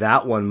think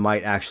that one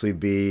might actually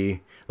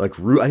be like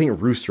I think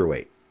rooster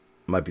weight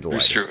might be the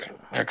lightest. Rooster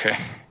weight. Okay.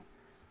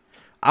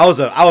 I was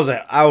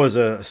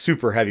a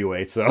super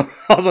heavyweight, so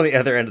I was on the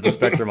other end of the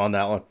spectrum on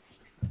that one.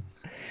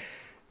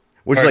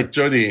 Which is like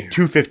Jody,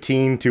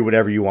 215 to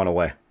whatever you want to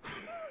weigh.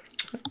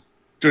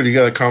 Jody, you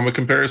got a comic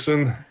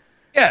comparison?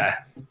 Yeah.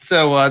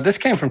 So this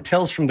came from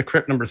Tales from the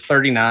Crypt number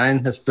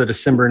 39. That's the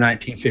December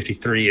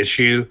 1953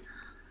 issue.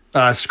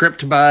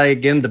 Script by,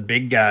 again, the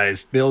big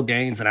guys, Bill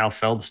Gaines and Al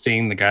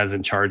Feldstein, the guys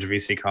in charge of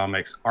EC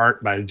Comics.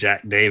 Art by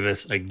Jack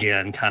Davis,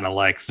 again, kind of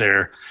like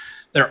they're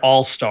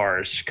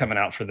all-stars coming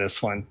out for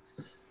this one.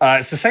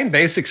 It's the same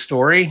basic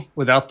story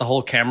without the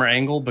whole camera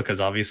angle because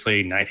obviously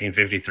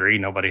 1953,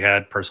 nobody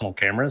had personal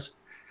cameras.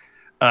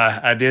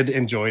 I did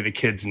enjoy the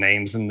kids'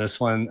 names in this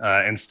one.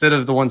 Instead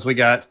of the ones we've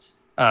got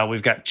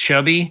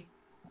Chubby.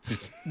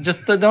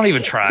 Just don't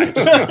even try.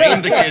 Just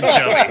name the kid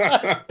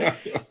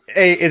Chubby.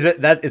 Hey, is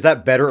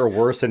that better or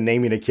worse than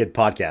naming a kid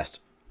podcast?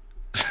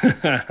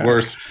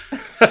 Worse.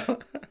 All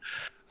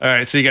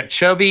right, so you got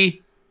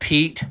Chubby,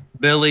 Pete,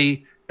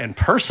 Billy, and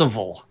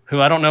Percival, who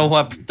I don't know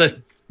what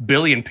the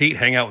Billy and Pete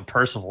hang out with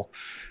Percival.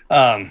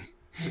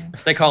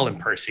 They call him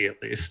Percy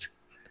at least,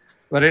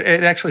 but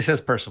it actually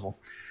says Percival.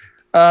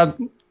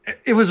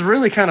 It was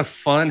really kind of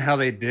fun how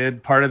they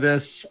did part of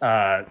this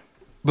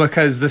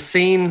because the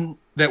scene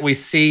that we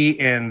see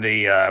in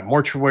the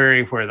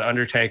mortuary where the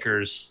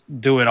Undertaker's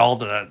doing all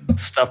the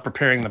stuff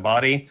preparing the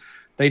body,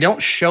 they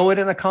don't show it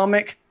in the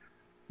comic,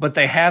 but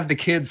they have the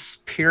kids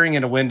peering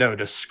in a window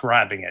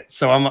describing it.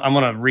 So I'm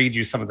going to read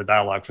you some of the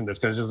dialogue from this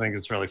because I just think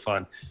it's really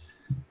fun.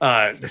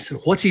 They said,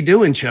 "What's he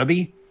doing,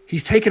 Chubby?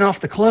 He's taking off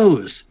the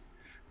clothes.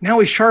 Now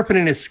he's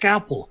sharpening his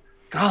scalpel.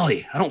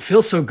 Golly, I don't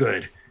feel so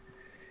good.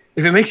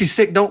 If it makes you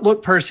sick, don't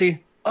look,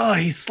 Percy. Oh,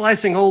 he's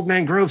slicing old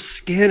man Grove's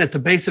skin at the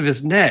base of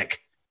his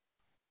neck.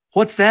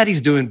 What's that he's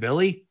doing,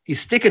 Billy?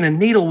 He's sticking a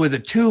needle with a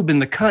tube in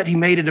the cut he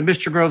made into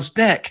Mr. Grove's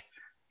neck.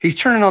 He's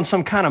turning on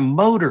some kind of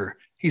motor.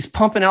 He's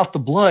pumping out the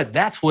blood.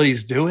 That's what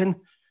he's doing.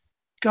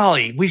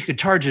 Golly, we could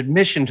charge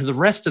admission to the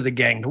rest of the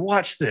gang to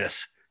watch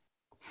this.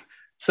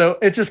 So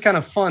it's just kind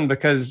of fun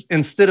because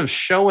instead of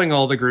showing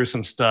all the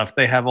gruesome stuff,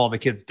 they have all the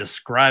kids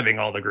describing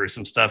all the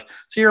gruesome stuff.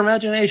 So your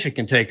imagination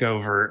can take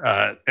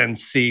over and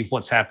see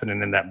what's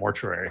happening in that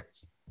mortuary.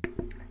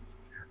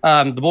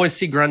 The boys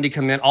see Grundy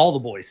come in. All the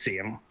boys see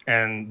him,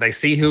 and they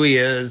see who he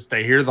is.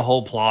 They hear the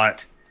whole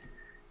plot.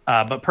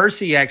 But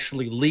Percy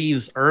actually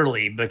leaves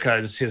early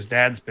because his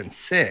dad's been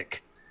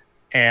sick.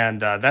 And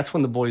that's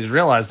when the boys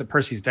realize that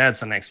Percy's dad's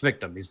the next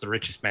victim. He's the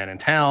richest man in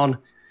town.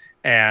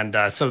 And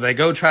so they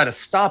go try to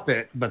stop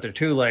it, but they're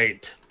too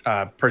late.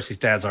 Percy's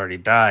dad's already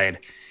died.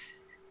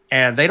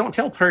 And they don't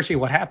tell Percy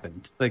what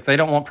happened. Like, they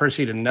don't want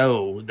Percy to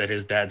know that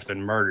his dad's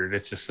been murdered.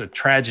 It's just a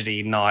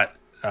tragedy, not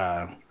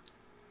a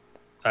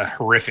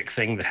horrific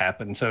thing that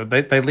happened. So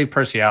they leave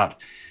Percy out.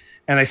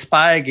 And they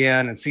spy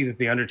again and see that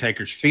the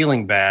Undertaker's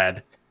feeling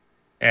bad.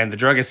 And the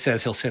druggist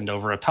says he'll send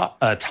over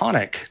a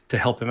tonic to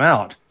help him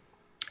out.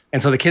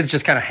 And so the kids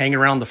just kind of hang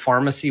around the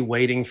pharmacy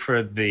waiting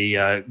for the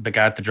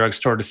guy at the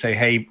drugstore to say,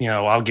 hey,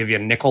 I'll give you a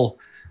nickel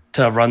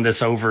to run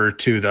this over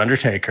to the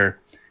Undertaker.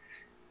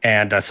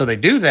 And so they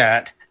do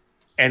that.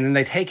 And then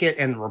they take it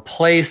and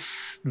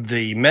replace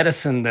the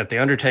medicine that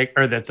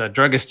the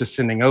druggist is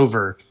sending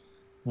over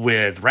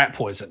with rat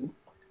poison.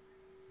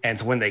 And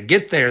so when they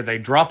get there, they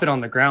drop it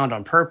on the ground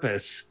on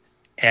purpose.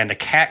 And a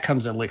cat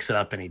comes and licks it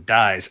up and he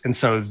dies. And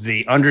so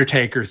the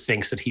Undertaker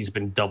thinks that he's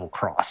been double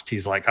crossed.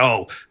 He's like,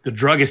 oh, the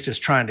druggist is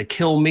trying to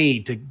kill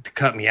me to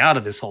cut me out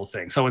of this whole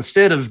thing. So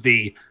instead of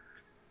the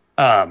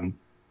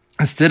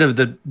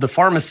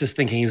pharmacist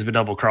thinking he's been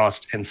double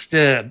crossed,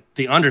 instead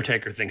the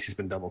Undertaker thinks he's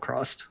been double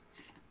crossed.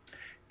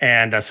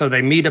 And so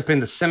they meet up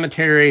in the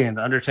cemetery and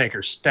the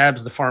Undertaker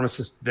stabs the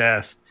pharmacist to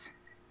death.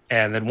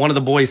 And then one of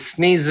the boys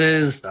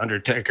sneezes. The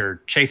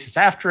Undertaker chases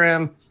after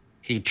him.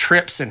 He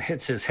trips and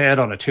hits his head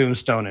on a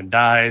tombstone and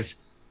dies.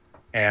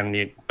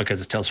 And because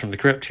it's Tales from the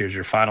Crypt, here's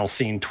your final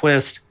scene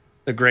twist.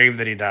 The grave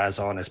that he dies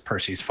on is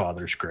Percy's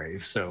father's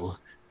grave. So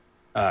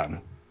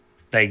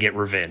they get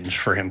revenge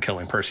for him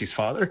killing Percy's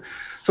father.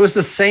 So it's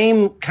the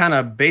same kind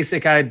of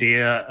basic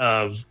idea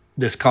of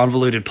this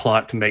convoluted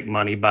plot to make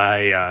money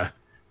by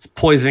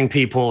poisoning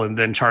people and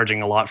then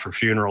charging a lot for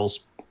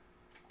funerals.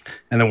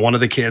 And then one of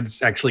the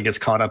kids actually gets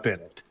caught up in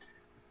it.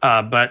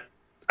 But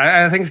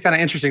I think it's kind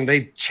of interesting.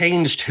 They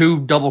changed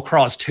who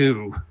double-crossed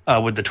who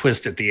with the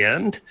twist at the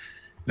end.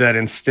 That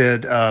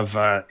instead of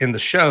in the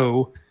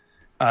show,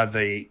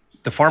 the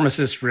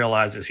pharmacist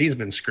realizes he's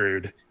been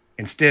screwed.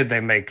 Instead, they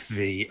make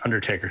the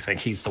Undertaker think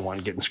he's the one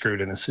getting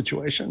screwed in this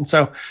situation.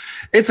 So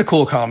it's a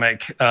cool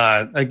comic.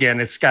 Again,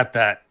 it's got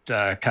that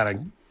kind of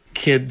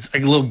kids, a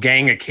little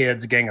gang of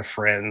kids, a gang of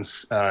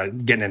friends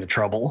getting into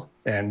trouble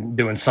and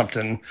doing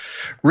something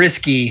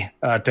risky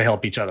to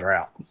help each other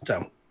out.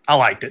 So I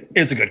liked it.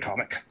 It's a good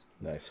comic.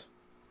 Nice.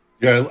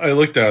 Yeah, I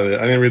looked at it.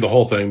 I didn't read the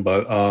whole thing,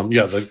 but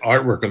the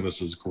artwork on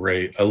this is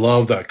great. I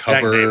love that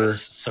cover.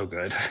 So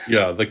good.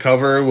 Yeah, the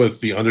cover with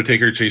the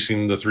Undertaker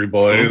chasing the three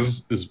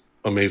boys is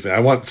amazing. I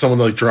want someone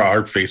to draw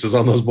art faces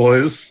on those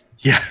boys.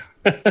 Yeah.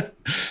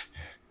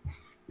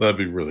 That'd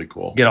be really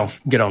cool. Get on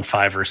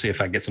Fiverr, see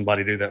if I can get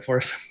somebody to do that for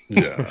us.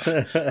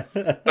 Yeah.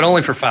 But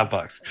only for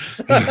 $5.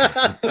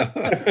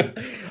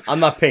 I'm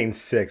not paying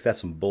 $6.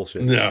 That's some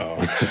bullshit. No.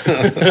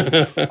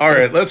 All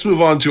right, let's move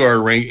on to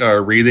our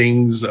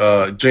ratings.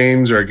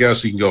 James, our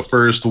guest, you can go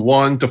first.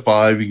 1 to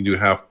 5, you can do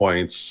half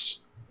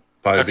points.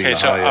 5 being the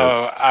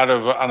highest.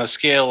 On a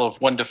scale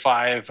of 1 to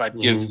 5, I'd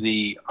give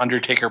the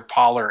Undertaker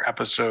Parlor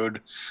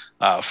episode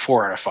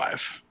 4 out of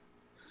 5.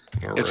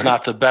 It's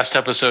not the best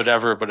episode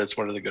ever, but it's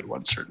one of the good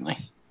ones, certainly.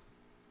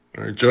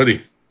 All right,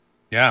 Jody.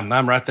 Yeah,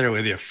 I'm right there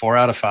with you. 4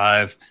 out of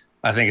 5.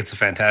 I think it's a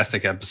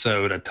fantastic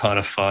episode, a ton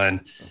of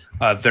fun.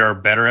 There are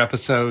better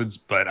episodes,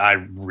 but I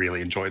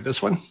really enjoyed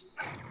this one.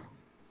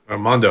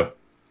 Armando.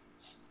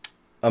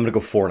 I'm going to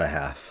go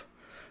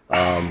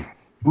 4.5.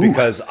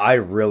 Because I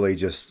really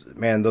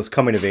those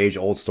coming of age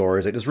old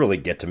stories, they just really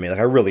get to me. Like,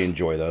 I really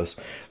enjoy those.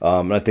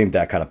 And I think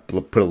that kind of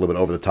put a little bit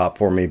over the top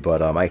for me,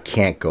 but I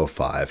can't go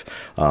 5.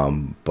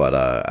 But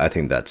I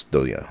think that's,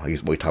 we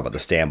talk about the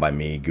Stand By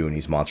Me,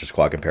 Goonies, Monster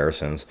Squad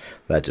comparisons.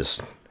 That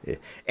just,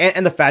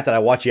 and the fact that I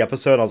watched the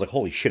episode, I was like,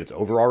 holy shit, it's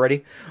over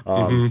already.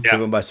 It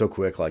went by so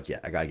quick. Like, yeah,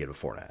 I got to give it a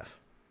 4.5.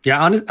 Yeah,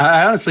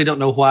 I honestly don't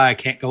know why I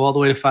can't go all the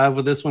way to 5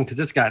 with this one, because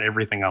it's got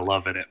everything I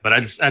love in it. But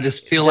I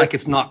just feel like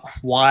it's not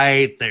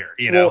quite there,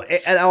 Well,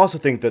 and I also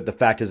think that the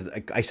fact is,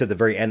 I said at the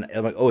very end,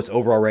 I'm like, oh, it's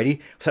over already.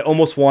 So I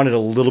almost wanted a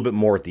little bit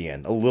more at the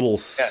end, a little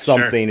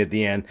something at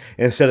the end,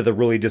 instead of the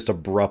really just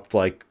abrupt,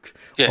 like.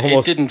 Yeah,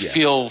 it didn't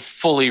feel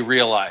fully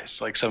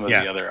realized like some of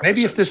the other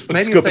episodes.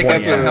 Maybe if they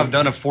could have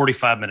done a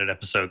 45-minute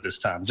episode this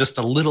time, just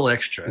a little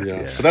extra.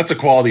 Yeah. But that's a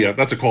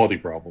quality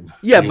problem.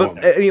 Yeah, but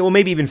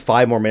maybe even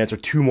 5 more minutes or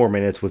 2 more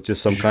minutes with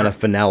just some kind of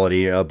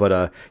finality. So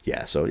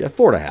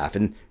 4.5.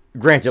 And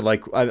granted,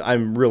 like,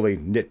 I'm really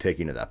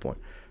nitpicking at that point.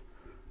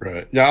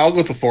 Right. Yeah, I'll go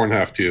with the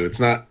 4.5 too. It's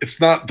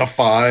not the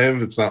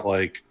 5. It's not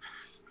like,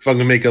 if I'm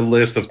gonna make a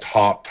list of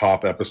top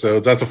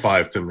episodes, that's a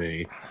 5 to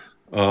me.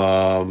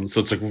 So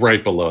it's like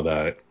right below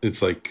that.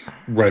 It's like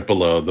right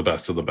below the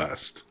best of the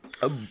best.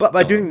 But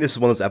I do think this is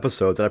one of those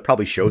episodes that I'd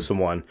probably show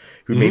someone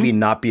who maybe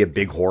not be a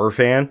big horror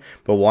fan,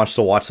 but wants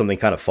to watch something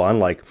kind of fun.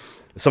 Like,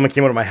 someone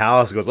came over to my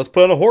house and goes, "Let's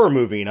put on a horror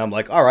movie," and I'm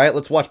like, "All right,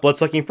 let's watch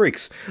Bloodsucking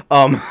Freaks."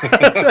 I'd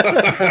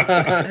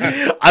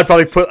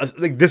probably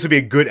this would be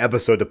a good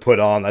episode to put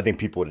on. I think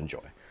people would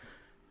enjoy.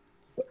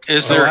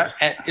 Is there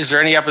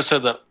any episode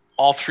that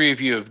all three of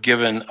you have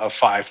given a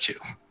 5 to?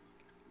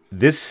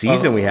 This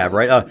season we have,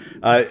 right?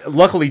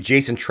 Luckily,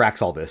 Jason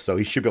tracks all this, so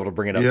he should be able to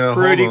bring it up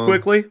pretty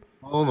quickly.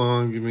 Hold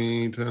on, give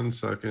me 10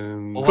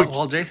 seconds.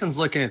 While Jason's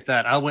looking at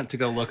that, I went to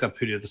go look up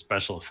who did the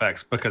special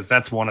effects, because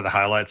that's one of the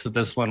highlights of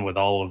this one with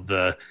all of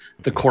the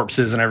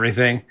corpses and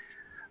everything.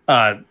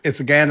 It's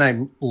a guy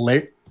named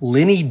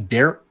Lenny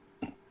Dalrymple.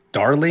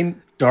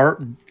 Dalrymple.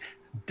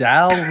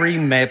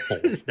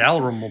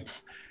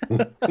 I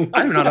do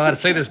not know how to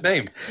say this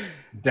name.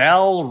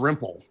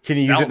 Dalrymple. Can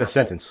you use it in a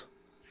sentence?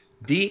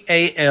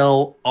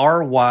 Dalrymple.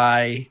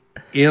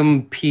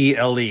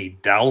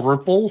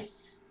 Dalrymple.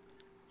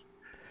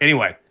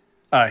 Anyway,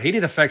 he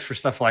did effects for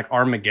stuff like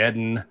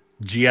Armageddon,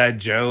 G.I.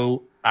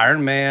 Joe,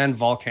 Iron Man,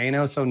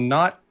 Volcano. So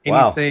not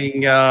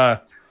anything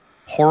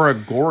horror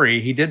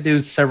gory. He did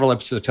do several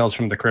episodes of Tales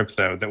from the Crypt,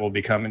 though, that will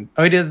be coming.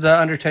 Oh, he did The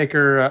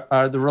Undertaker,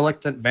 The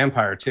Reluctant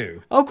Vampire,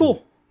 too. Oh,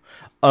 cool.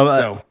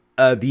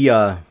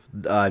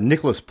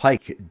 Nicholas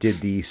Pike did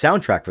the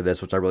soundtrack for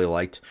this, which I really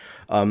liked.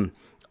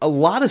 A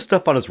lot of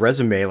stuff on his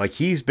resume, like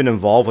he's been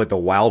involved with the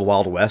Wild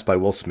Wild West by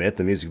Will Smith,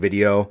 the music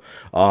video,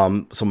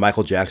 some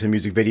Michael Jackson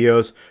music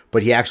videos,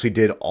 but he actually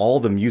did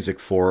all the music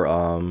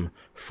for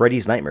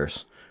Freddy's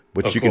Nightmares,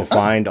 which you can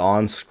find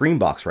on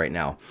Screambox right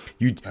now.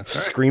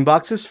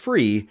 Screambox is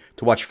free.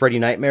 To watch Freddy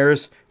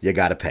Nightmares, you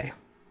gotta pay.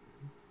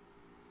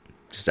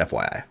 Just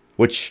FYI,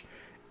 which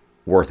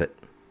worth it.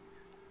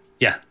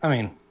 Yeah, I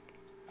mean,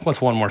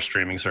 what's one more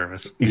streaming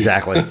service?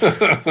 Exactly.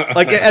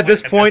 Like at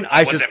this point,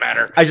 I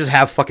just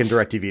have fucking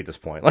DirecTV at this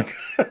point. Like,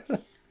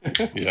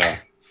 yeah.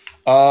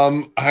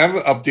 I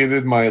haven't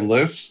updated my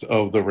list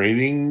of the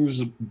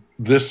ratings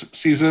this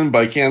season,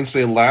 but I can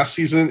say last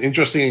season,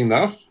 interesting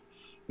enough,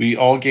 we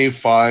all gave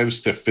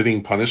 5s to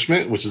Fitting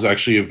Punishment, which is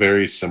actually a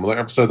very similar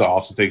episode that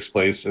also takes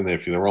place in a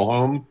funeral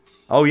home.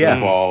 Oh yeah, it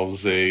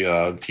involves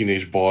a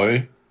teenage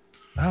boy.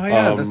 Oh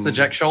yeah, that's the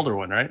Jack Shoulder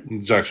one, right?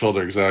 Jack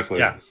Shoulder, exactly.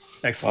 Yeah.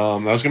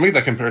 Excellent. I was going to make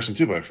that comparison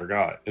too, but I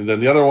forgot. And then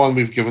the other one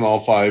we've given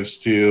all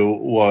 5s to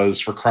was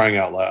For Crying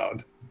Out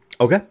Loud.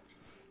 Okay.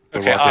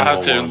 I'll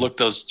have to look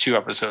those 2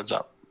 episodes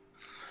up.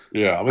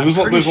 Yeah, I mean,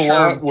 there's a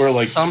lot where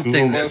like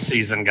something this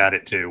season got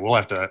it too. We'll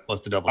have to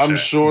double check. I'm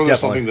sure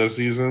there's something this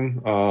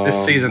season.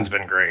 This season's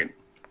been great.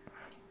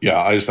 Yeah,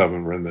 I just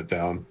haven't written it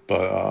down,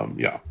 but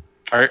yeah.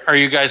 Are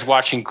you guys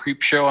watching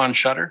Creepshow on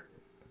Shudder?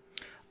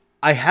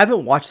 I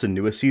haven't watched the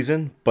newest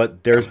season,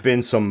 but there's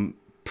been some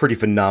pretty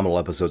phenomenal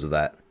episodes of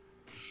that.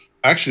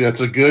 Actually, that's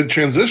a good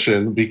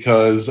transition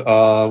because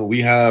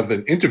we have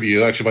an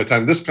interview. Actually, by the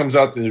time this comes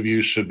out, the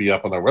interview should be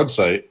up on our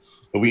website.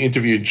 But we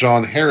interviewed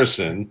John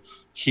Harrison.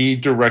 He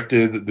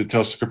directed the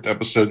Tales of the Crypt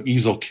episode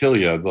Easel Kill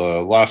Ya,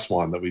 the last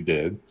one that we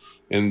did.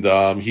 And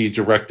he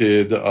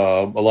directed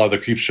a lot of the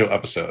Creepshow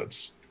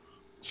episodes.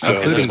 So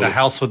including The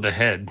House with the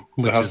Head,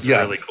 which is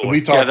really cool.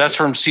 That's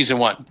from season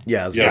 1.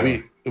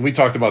 We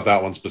talked about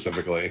that one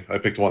specifically. I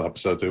picked one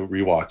episode to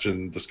rewatch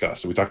and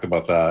discuss. So we talked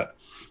about that.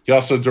 He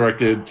also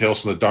directed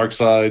Tales from the Dark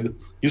Side.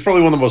 He's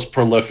probably one of the most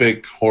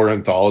prolific horror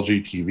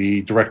anthology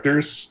TV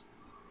directors,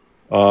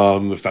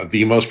 if not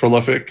the most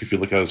prolific, if you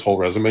look at his whole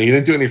resume. He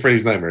didn't do any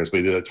Freddy's Nightmares,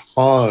 but he did a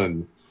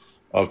ton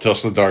of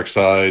Tales from the Dark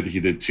Side. He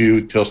did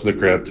 2 Tales from the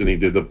Crypt, and he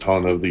did a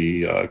ton of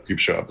the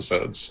Creepshow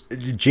episodes.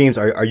 James,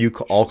 are you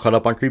all caught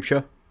up on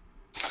Creepshow?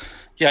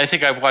 Yeah, I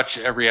think I've watched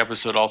every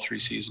episode, all 3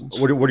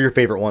 seasons. What are your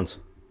favorite ones?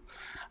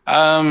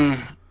 What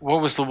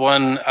was the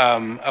one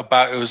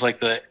about? It was like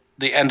the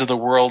end of the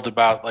world,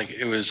 about like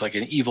it was like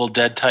an Evil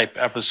Dead type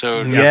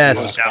episode.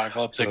 Yes, that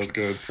was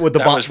good. With the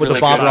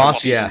Bob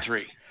Ross, yeah.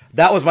 3.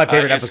 That was my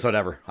favorite episode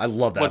ever. I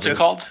love that. What's it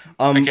called?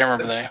 I can't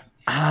remember the name.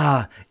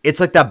 It's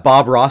like that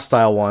Bob Ross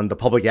style one, the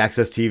public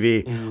access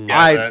TV.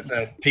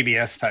 The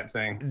PBS type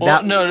thing.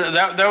 Well,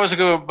 that was a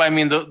good one. I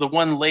mean, the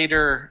one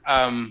later,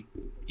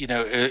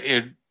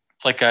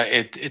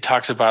 it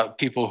talks about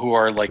people who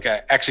are like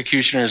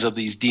executioners of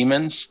these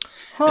demons,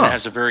 and it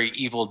has a very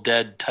Evil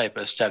Dead type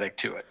aesthetic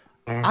to it.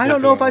 I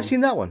don't know if I've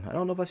seen that one.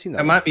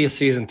 It might be a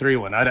season 3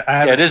 one.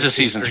 It is a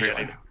season 3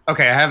 one.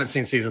 Okay, I haven't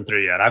seen season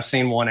 3 yet. I've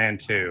seen 1 and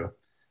 2.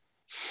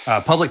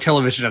 Public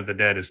Television of the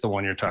Dead is the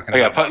one you're talking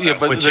about.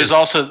 But there's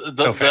also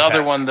the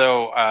other one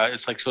though.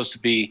 It's like supposed to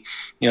be,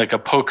 like a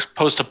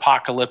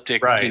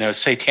post-apocalyptic,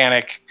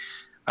 satanic,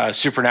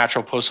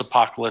 supernatural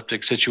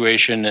post-apocalyptic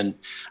situation, and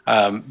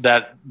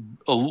that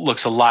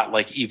looks a lot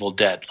like Evil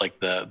Dead. Like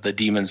the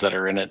demons that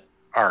are in it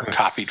are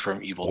copied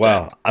from Evil Dead.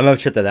 Wow, I'm gonna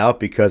check that out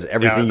because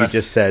everything you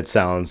just said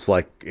sounds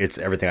like it's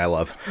everything I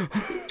love.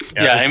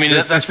 Yeah, I mean,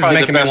 that's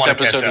probably the best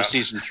episode of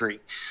season 3.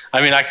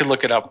 I mean, I could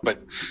look it up, but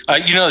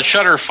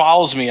Shudder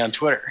follows me on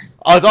Twitter.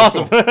 Oh, that's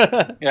awesome.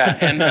 Yeah,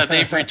 and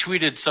they've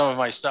retweeted some of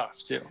my stuff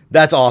too.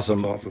 That's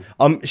awesome.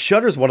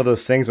 Shudder's one of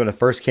those things when it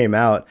first came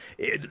out.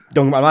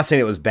 I'm not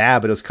saying it was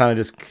bad, but it was kind of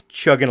just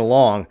chugging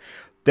along.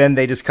 Then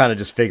they just kind of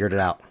just figured it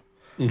out.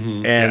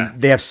 Mm-hmm,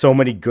 and they have so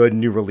many good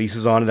new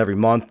releases on it every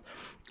month.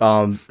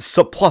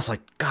 So plus,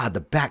 like, God, the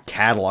back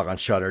catalog on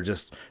Shudder,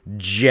 just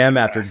gem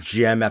after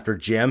gem after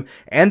gem.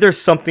 And there's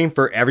something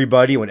for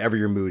everybody whenever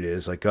your mood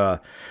is. Like,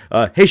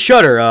 hey,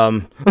 Shudder,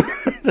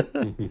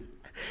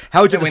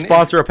 how would you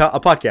sponsor a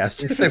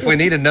podcast? If we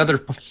need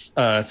another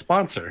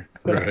sponsor.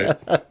 Right.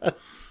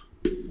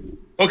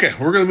 Okay,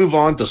 we're going to move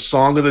on to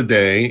Song of the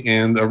Day.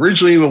 And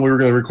originally, when we were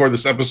going to record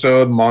this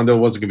episode, Mondo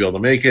wasn't going to be able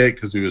to make it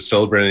because he was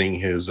celebrating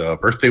his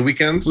birthday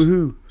weekend.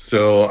 Woohoo.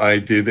 So I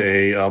did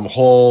a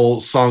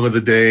whole Song of the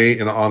Day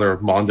in honor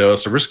of Mondo.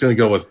 So we're just going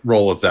to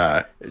roll with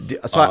that.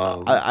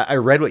 So I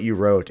read what you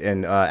wrote.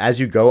 And as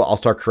you go, I'll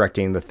start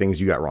correcting the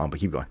things you got wrong. But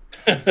keep going.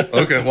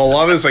 Okay, well, a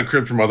lot of this I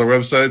cribbed from other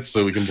websites,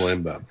 so we can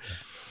blame them.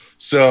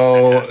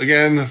 So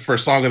again, for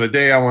Song of the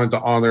Day, I wanted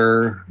to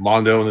honor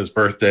Mondo and his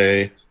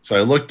birthday. So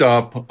I looked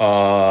up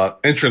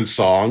entrance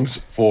songs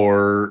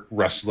for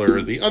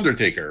wrestler The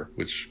Undertaker,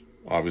 which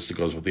obviously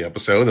goes with the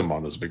episode. And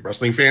Mondo's a big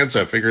wrestling fan, so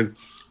I figured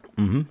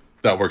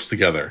that works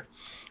together.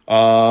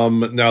 Now,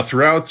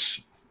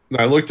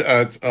 I looked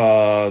at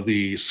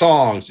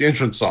the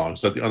entrance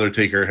songs that The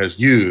Undertaker has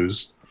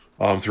used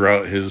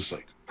throughout his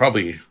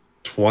probably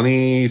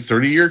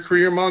 20-30 year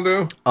career,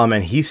 Mondo.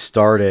 And he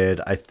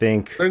started, I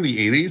think, in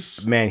the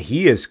 80s. Man,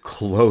 he is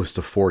close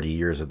to 40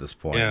 years at this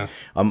point. Yeah.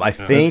 I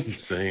think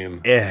that's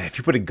insane. If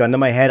you put a gun to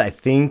my head, I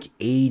think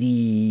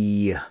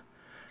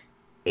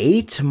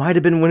 88 might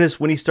have been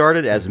when he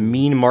started as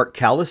Mean Mark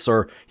Callis,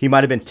 or he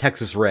might have been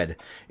Texas Red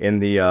in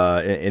the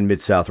in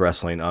Mid-South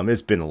Wrestling.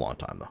 It's been a long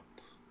time though.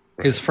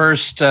 His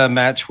first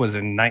match was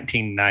in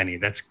 1990.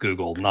 That's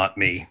Google, not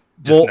me.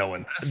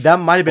 Knowing this. That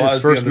might have been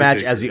his first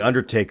match as The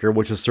Undertaker,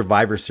 which was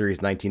Survivor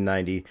Series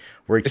 1990,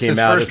 where he came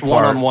out as his first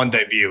one-on-one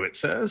debut, it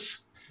says.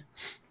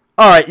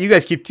 All right, you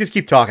guys keep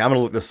talking. I'm going to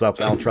look this up,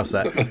 so I don't trust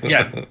that.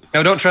 Yeah.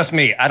 No, don't trust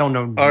me. I don't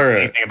know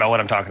anything about what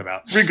I'm talking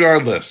about.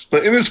 Regardless,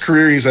 but in his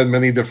career, he's had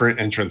many different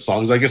entrance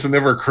songs. I guess it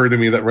never occurred to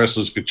me that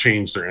wrestlers could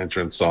change their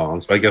entrance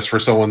songs. But I guess for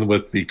someone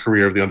with the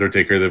career of The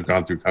Undertaker, they've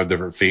gone through kind of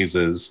different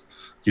phases.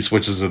 He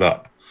switches it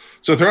up.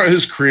 So throughout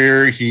his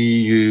career,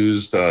 he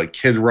used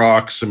Kid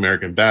Rock's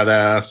American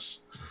Badass,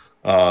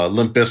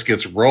 Limp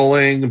Bizkit's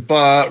Rolling,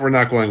 but we're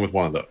not going with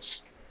one of those.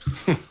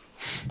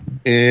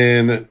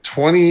 In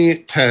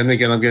 2010,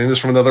 again, I'm getting this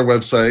from another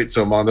website,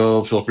 so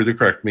Mondo, feel free to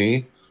correct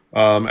me.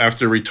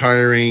 After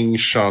retiring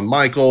Shawn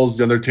Michaels,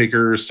 The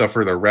Undertaker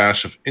suffered a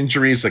rash of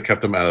injuries that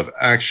kept him out of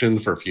action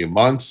for a few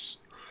months,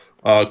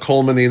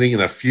 culminating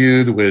in a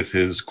feud with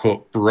his,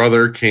 quote,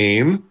 brother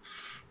Kane,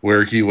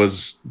 where he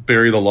was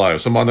buried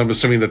alive. So I'm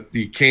assuming that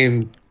the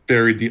Kane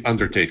buried the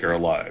Undertaker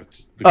alive.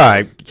 All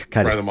right,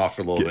 kind of him off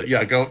for a little bit.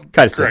 Yeah, go.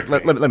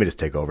 Let me just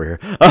take over here.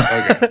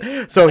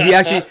 Okay. So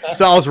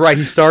I was right.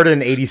 He started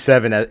in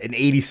 '87. In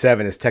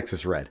 '87 as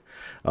Texas Red,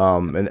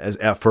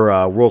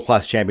 for World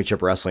Class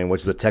Championship Wrestling, which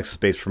is a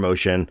Texas-based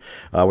promotion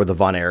where the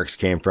Von Erichs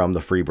came from,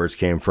 the Freebirds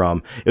came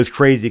from. It was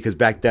crazy because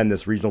back then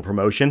this regional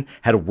promotion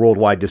had a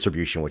worldwide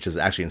distribution, which is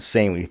actually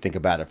insane when you think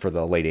about it for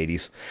the late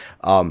 '80s.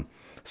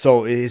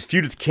 So his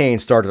feud with Kane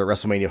started at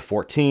WrestleMania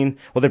 14.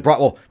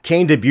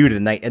 Kane debuted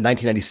in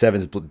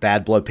 1997's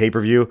Bad Blood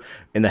pay-per-view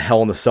in the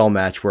Hell in the Cell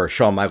match where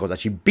Shawn Michaels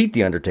actually beat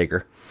The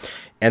Undertaker.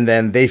 And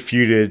then they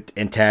feuded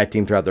and tag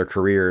teamed throughout their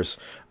careers.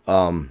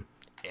 And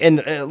in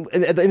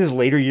his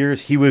later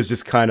years, he was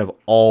just kind of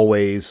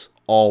always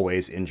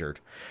injured.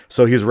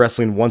 So he was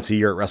wrestling once a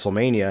year at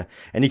WrestleMania.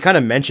 And he kind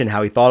of mentioned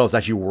how he thought it was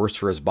actually worse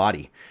for his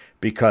body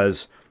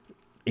because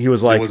he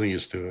was like, he wasn't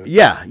used to it.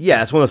 Yeah.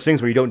 It's one of those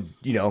things where you don't,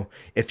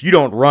 if you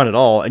don't run at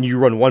all and you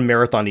run one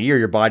marathon a year,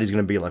 your body's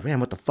going to be like, man,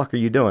 what the fuck are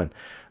you doing?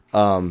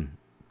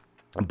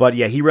 But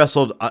yeah, he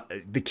wrestled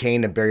the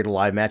Kane and buried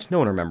alive match. No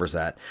one remembers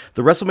that.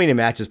 The WrestleMania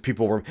matches,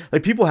 people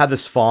have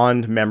this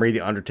fond memory of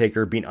The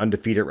Undertaker being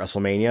undefeated at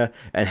WrestleMania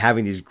and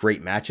having these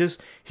great matches.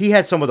 He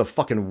had some of the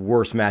fucking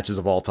worst matches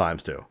of all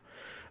times too.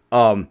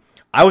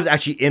 I was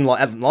actually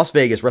at Las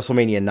Vegas,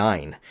 WrestleMania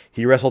 9.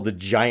 He wrestled the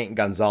Giant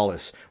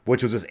Gonzalez,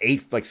 which was this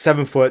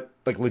 7 foot,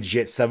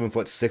 legit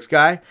 7'6"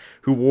 guy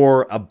who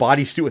wore a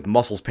bodysuit with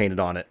muscles painted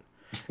on it.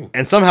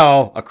 And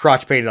somehow a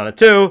crotch painted on it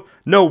too.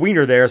 No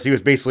wiener there, so he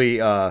was basically,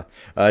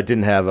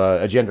 didn't have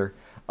a gender.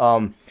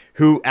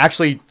 Who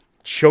actually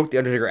choked The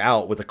Undertaker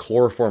out with a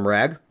chloroform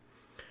rag.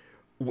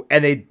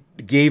 And they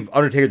gave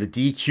Undertaker the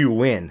DQ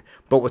win.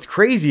 But what's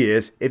crazy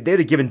is, if they'd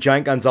have given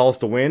Giant Gonzalez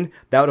the win,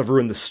 that would have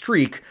ruined the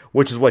streak,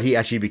 which is what he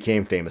actually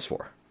became famous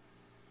for.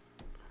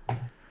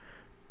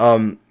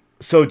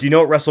 So do you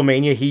know what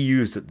WrestleMania he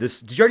used this?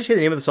 Did you already say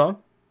the name of the song?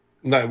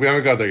 No, we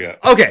haven't got there yet.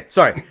 Okay,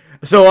 sorry.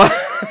 So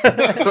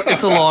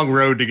it's a long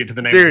road to get to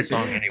the name of the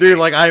song anyway. Dude,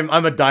 like I'm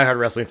a diehard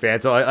wrestling fan,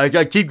 so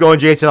I keep going,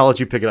 Jason. I'll let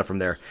you pick it up from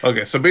there.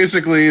 Okay, so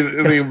basically,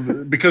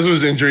 because of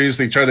his injuries,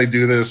 they try to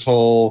do this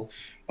whole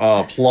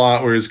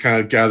plot where he's kind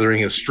of gathering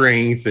his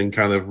strength and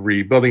kind of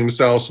rebuilding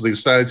himself. So they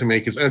decided to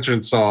make his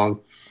entrance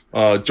song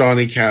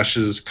Johnny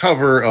Cash's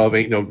cover of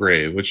 "Ain't No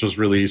Grave," which was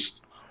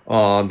released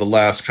on the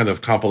last kind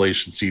of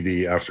compilation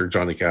CD after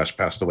Johnny Cash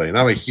passed away. And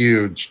I'm a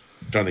huge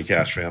Johnny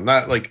Cash fan. I'm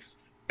not like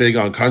big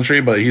on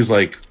country, but he's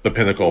like the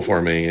pinnacle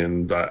for me,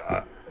 and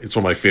it's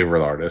one of my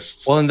favorite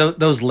artists. Well, and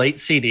those late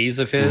CDs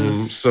of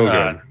his, so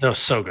good. They're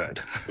so good.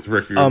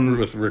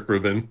 With Rick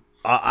Rubin.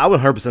 I would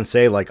 100%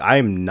 say, like,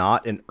 I'm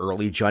not an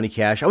early Johnny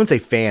Cash. I wouldn't say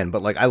fan,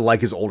 but like I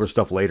like his older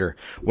stuff later.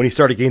 When he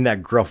started getting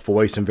that gruff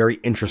voice and very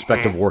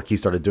introspective work he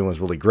started doing was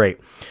really great.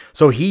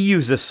 So he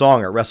used this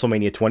song at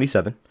WrestleMania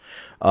 27,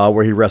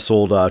 where he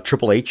wrestled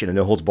Triple H in a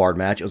no holds barred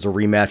match. It was a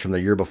rematch from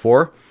the year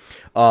before.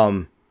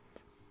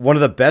 One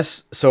of the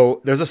best.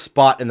 So there's a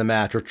spot in the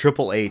match where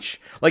Triple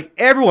H, like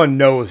everyone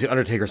knows the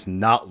Undertaker's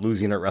not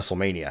losing at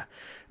WrestleMania.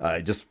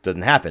 It just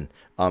doesn't happen.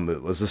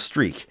 It was a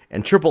streak,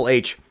 and Triple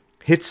H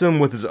hits him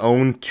with his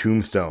own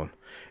tombstone.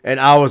 And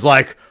I was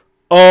like,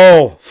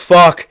 oh,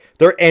 fuck.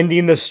 They're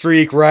ending the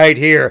streak right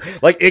here.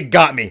 Like, it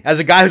got me. As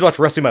a guy who's watched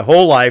wrestling my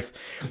whole life,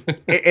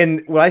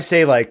 and when I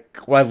say, like,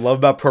 what I love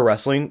about pro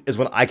wrestling is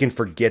when I can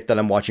forget that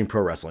I'm watching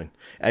pro wrestling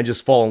and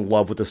just fall in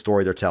love with the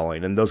story they're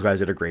telling. And those guys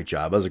did a great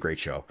job. It was a great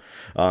show.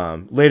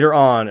 Later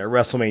on at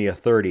WrestleMania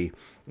 30,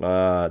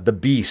 The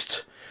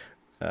Beast,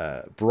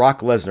 Brock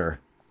Lesnar.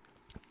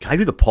 Can I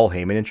do the Paul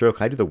Heyman intro?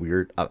 Can I do the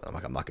weird? I'm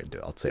not going to do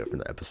it. I'll save it for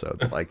the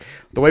episode. Like,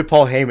 the way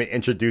Paul Heyman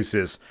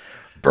introduces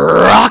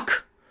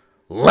Brock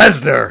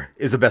Lesnar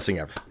is the best thing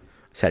ever.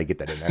 Just had to get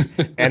that in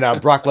there.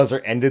 And Brock Lesnar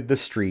ended the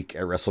streak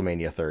at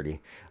WrestleMania 30,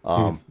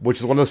 which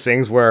is one of those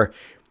things where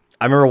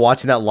I remember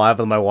watching that live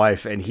with my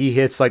wife, and he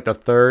hits like the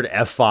third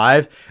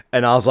F5,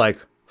 and I was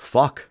like,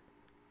 fuck,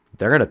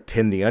 they're going to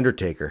pin The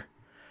Undertaker.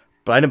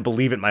 But I didn't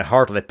believe it in my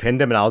heart when they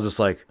pinned him, and I was just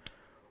like,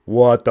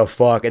 what the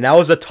fuck? And that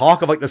was the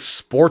talk of like the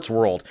sports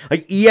world.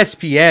 Like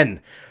ESPN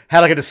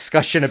had like a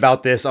discussion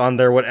about this on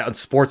their on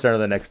SportsCenter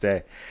the next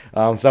day.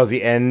 So that was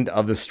the end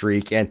of the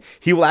streak. And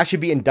he will actually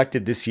be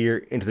inducted this year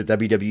into the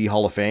WWE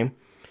Hall of Fame,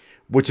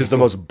 which is the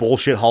most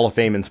bullshit Hall of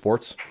Fame in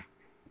sports.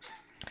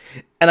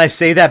 And I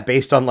say that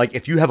based on like,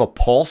 if you have a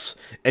pulse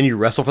and you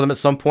wrestle for them at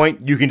some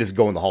point, you can just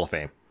go in the Hall of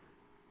Fame.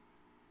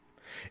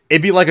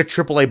 It'd be like a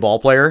AAA ball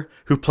player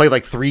who played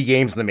like 3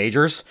 games in the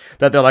majors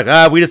that they're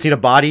like, we just need a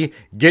body.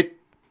 Get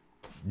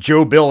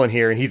Joe Bill in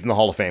here and he's in the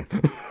Hall of Fame.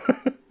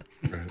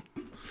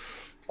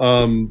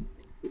 Right.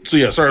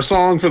 So our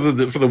song for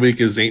the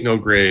week is "Ain't No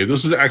Grave."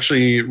 This is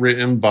actually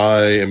written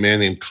by a man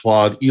named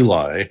Claude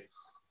Eli,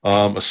 a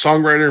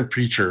songwriter and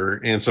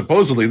preacher, and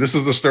supposedly this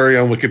is the story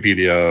on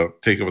Wikipedia.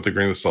 Take it with a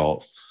grain of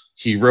salt.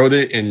 He wrote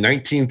it in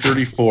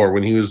 1934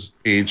 when he was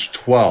age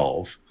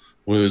 12,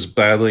 when he was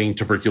battling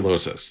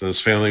tuberculosis, and his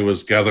family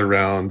was gathered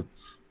around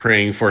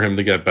praying for him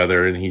to get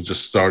better, and he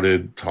just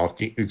started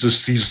talking. He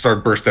just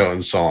started burst out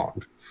in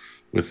song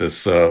with this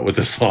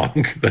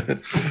song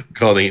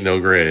called "Ain't No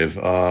Grave."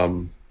 I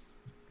don't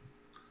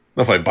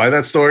know if I buy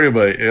that story,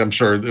 but I'm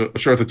sure at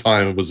the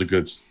time it was a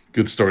good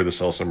story to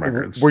sell some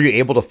records. Were you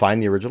able to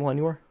find the original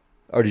anywhere,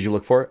 or did you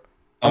look for it?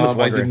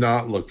 I did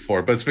not look for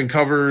it, but it's been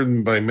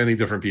covered by many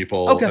different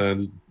people. Okay.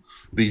 And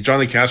the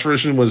Johnny Cash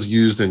version was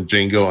used in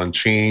Django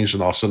Unchained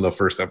and also in the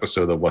first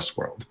episode of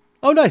Westworld.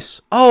 Oh, nice.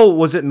 Oh,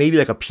 was it maybe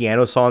like a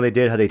piano song they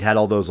did? How they'd had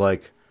all those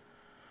like...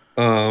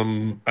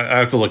 I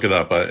have to look it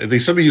up, but they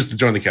said they used the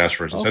Johnny Cash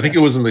versions. Okay. I think it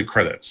was in the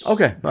credits.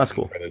 Okay, that's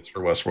cool. Credits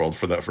for Westworld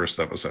for that first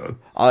episode.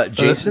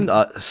 Jason,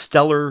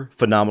 stellar,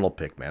 phenomenal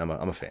pick, man.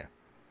 I'm a fan.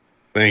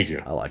 Thank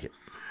you. I like it.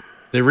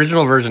 The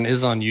original version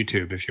is on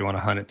YouTube. If you want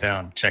to hunt it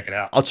down, check it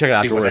out. I'll check it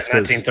out afterwards. See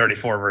what the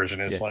 1934 version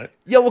is like.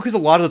 Yeah, well, because a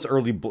lot of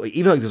those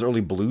even like those early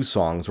blues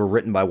songs were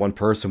written by one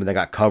person, but they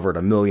got covered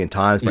a million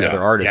times by other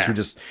artists who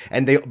just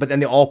but then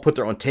they all put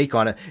their own take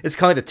on it. It's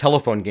kind of like the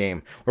telephone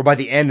game, where by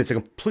the end it's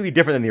completely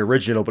different than the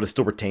original, but it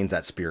still retains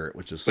that spirit,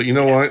 which is. But you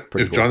know what?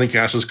 If cool. Johnny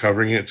Cash is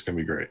covering it, it's gonna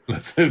be great.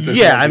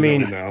 Yeah, I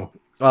mean.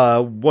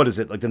 What is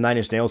it? Like the Nine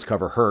Inch Nails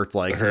cover "Hurt."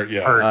 Like Hurt,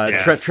 yeah.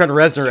 Trent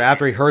Reznor,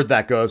 after he heard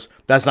that, goes,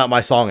 "That's not my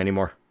song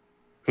anymore."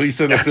 He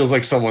said it feels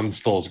like someone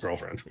stole his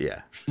girlfriend.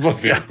 Yeah. One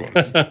of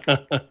the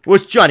quotes.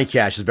 Which Johnny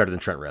Cash is better than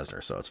Trent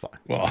Reznor, so it's fine.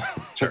 Well,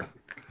 sure.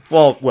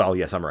 Well,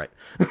 yes, I'm right.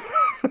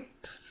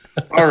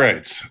 All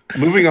right.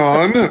 Moving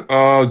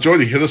on.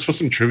 Jordy, hit us with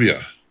some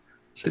trivia.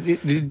 So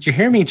did you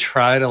hear me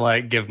try to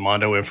like give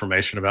Mondo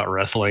information about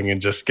wrestling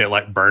and just get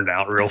like burned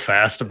out real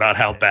fast about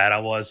how bad I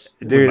was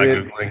with my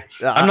Googling?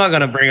 I'm not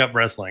going to bring up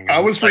wrestling. I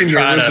was pretty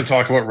nervous to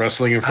talk about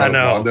wrestling in front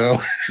of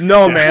Mondo.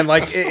 No, man.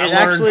 Like I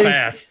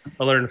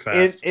learned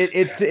fast.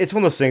 It's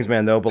one of those things,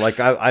 man. Though, but like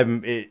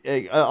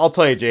I'll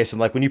tell you, Jason.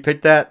 Like when you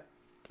picked that,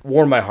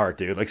 warmed my heart,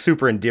 dude. Like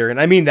super endearing.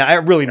 I mean that. I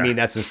really mean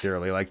that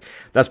sincerely. Like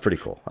that's pretty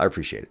cool. I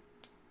appreciate it.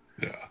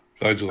 Yeah,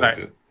 glad you liked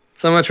it.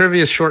 So my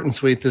trivia is short and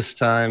sweet this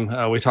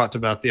time. We talked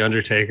about The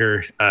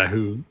Undertaker,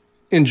 who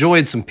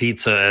enjoyed some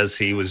pizza as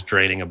he was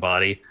draining a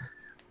body.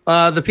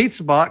 The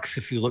pizza box,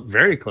 if you look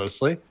very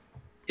closely,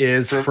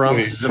 is from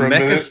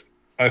Zemeckis.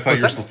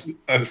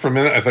 For a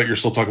minute, I thought you were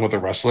still talking about the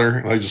wrestler,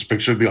 and I just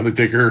pictured the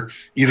Undertaker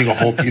eating a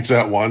whole pizza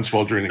at once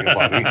while draining a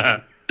body.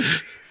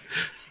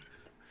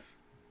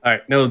 All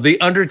right, no, the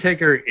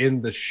Undertaker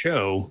in the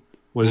show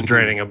was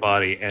draining a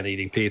body and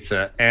eating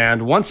pizza,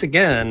 and once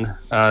again,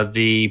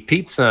 the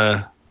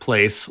pizza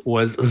place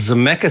was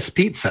Zemeckis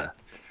Pizza,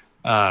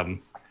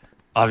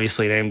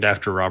 obviously named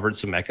after Robert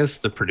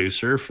Zemeckis, the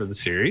producer for the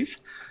series.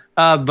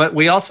 But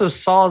we also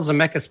saw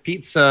Zemeckis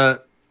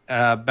Pizza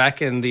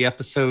back in the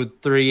episode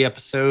 3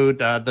 episode,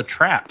 The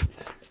Trap.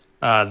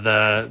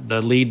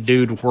 The lead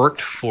dude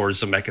worked for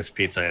Zemeckis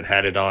Pizza and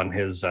had it on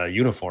his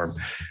uniform.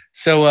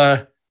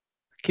 So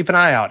keep an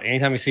eye out.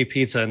 Anytime you see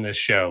pizza in this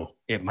show,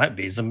 it might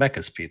be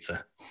Zemeckis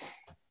Pizza.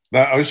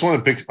 I just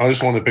want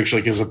to picture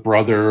like his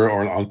brother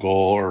or an uncle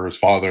or his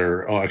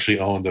father actually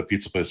owned a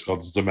pizza place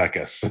called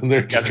Zemeckis. And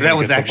that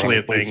was actually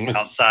a thing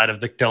outside of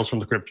the Tales from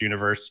the Crypt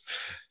universe.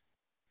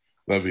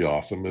 That'd be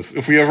awesome.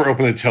 If we ever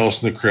open a Tales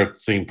from the Crypt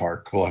theme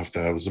park, we'll have to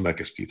have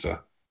Zemeckis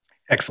Pizza.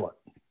 Excellent.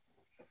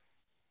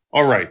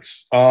 All right.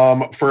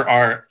 For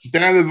our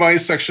Dan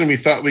advice section, we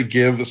thought we'd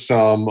give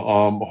some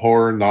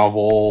horror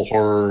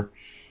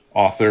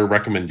author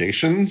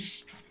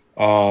recommendations.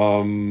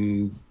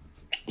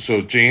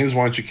 So, James,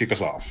 why don't you kick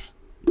us off?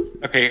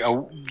 Okay.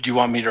 Do you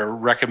want me to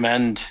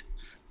recommend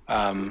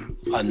a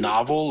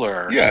novel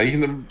or? Yeah, you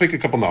can pick a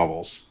couple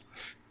novels.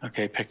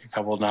 Okay, pick a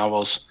couple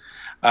novels.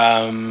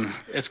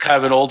 It's kind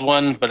of an old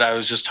one, but I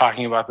was just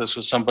talking about this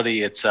with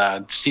somebody. It's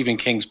Stephen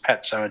King's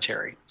Pet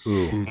Sematary.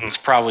 It's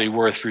probably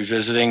worth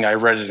revisiting. I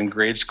read it in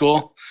grade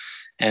school,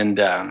 and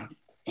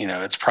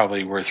it's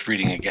probably worth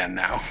reading again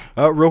now.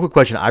 Real quick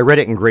question: I read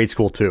it in grade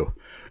school too.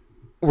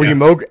 Were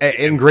you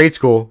in grade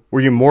school? Were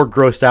you more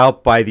grossed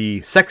out by the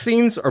sex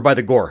scenes or by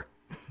the gore?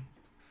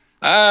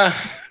 I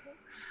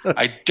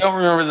don't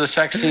remember the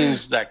sex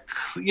scenes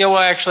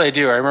actually I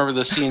do. I remember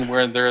the scene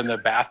where they're in the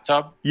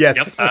bathtub. Yes.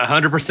 Yep,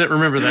 100%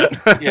 remember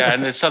that. Yeah,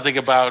 and it's something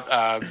about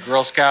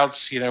Girl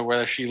Scouts,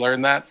 where she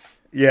learned that.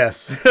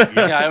 Yes.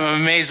 Yeah,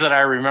 I'm amazed that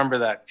I remember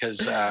that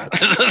because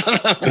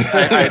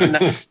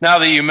now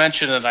that you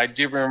mention it, I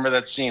do remember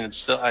that scene.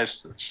 It's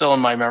still in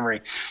my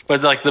memory.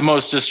 But like the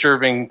most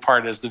disturbing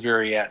part is the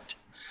very end.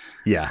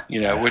 Yeah.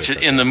 Which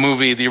in the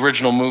movie, the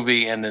original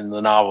movie, and in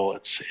the novel,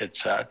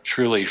 it's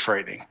truly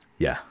frightening.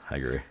 Yeah, I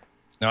agree.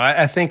 No,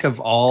 I think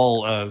of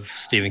all of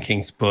Stephen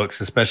King's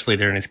books, especially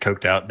during his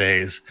coked out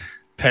days,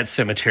 Pet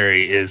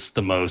Sematary is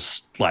the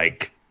most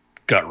like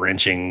gut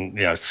wrenching,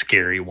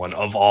 scary one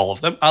of all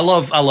of them. I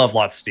love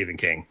lots of Stephen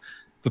King,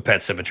 but Pet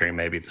Sematary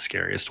may be the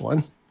scariest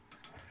one.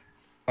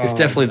 It's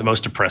definitely the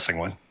most depressing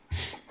one.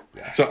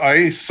 So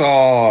I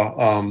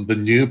saw the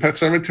new Pet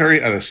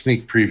Sematary at a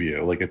sneak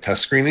preview, like a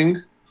test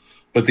screening,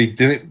 but they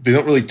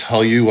don't really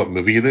tell you what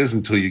movie it is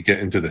until you get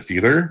into the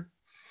theater.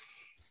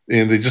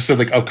 And they just said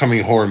like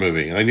upcoming horror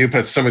movie. And I knew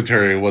Pet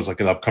Sematary was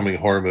like an upcoming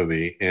horror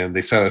movie. And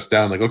they sat us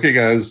down like, okay,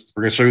 guys,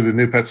 we're going to show you the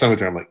new Pet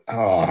Sematary. I'm like,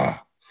 I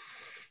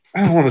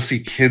don't want to see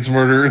kids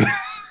murdered.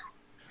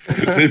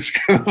 It's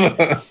kind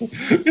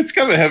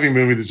of a heavy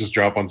movie to just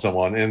drop on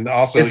someone. And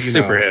also, it's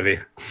super heavy.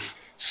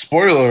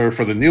 Spoiler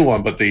for the new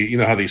one, but they,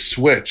 how they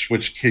switch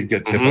which kid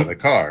gets hit by the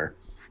car.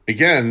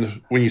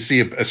 Again, when you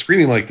see a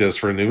screening like this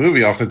for a new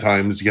movie,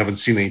 oftentimes you haven't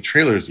seen any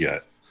trailers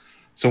yet.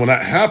 So when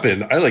that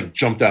happened, I like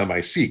jumped out of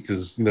my seat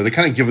because they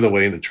kind of give it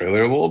away in the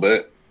trailer a little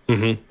bit.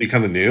 They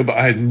kind of knew, but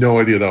I had no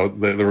idea that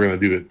they were going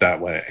to do it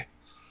that way.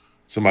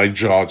 So my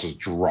jaw just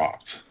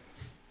dropped.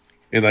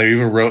 And I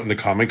even wrote in the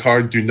comment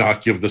card, "Do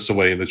not give this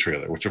away in the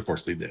trailer," which of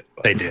course they did.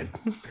 They did.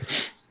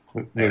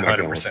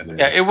 100%.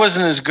 Yeah, it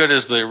wasn't as good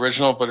as the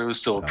original, but it was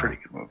still a pretty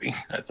good movie,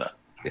 I thought.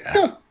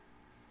 Yeah.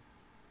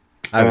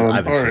 I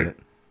haven't seen it.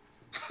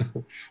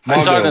 I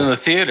saw it in the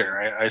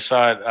theater. I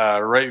saw it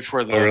right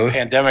before the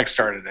pandemic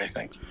started, I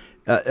think.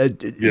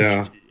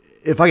 Yeah.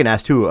 If I can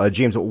ask too,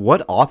 James,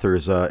 what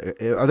authors, are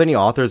there any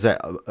authors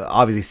that,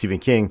 obviously Stephen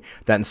King,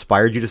 that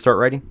inspired you to start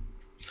writing?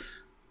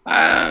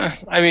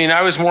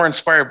 I was more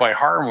inspired by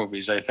horror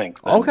movies, I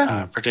think,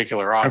 than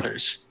particular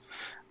authors.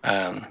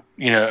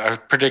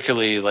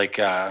 Particularly like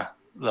the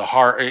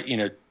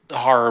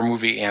horror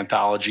movie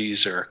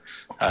anthologies or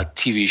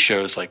TV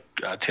shows like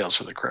Tales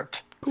from the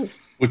Crypt. Cool.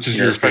 Which is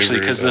especially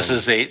because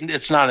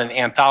it's not an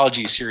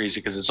anthology series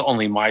because it's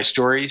only my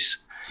stories,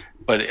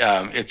 but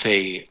it's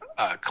a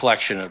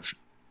collection of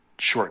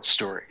short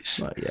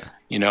stories.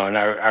 And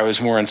I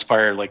was more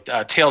inspired, like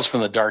Tales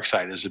from the Dark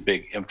Side is a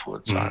big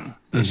influence on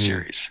this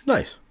series.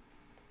 Nice.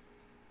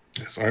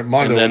 Sorry,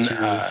 Mondo, and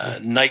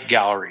then Night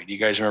Gallery. Do you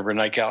guys remember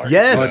Night Gallery?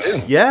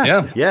 Yes.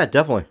 Yeah,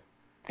 definitely.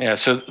 Yeah,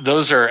 so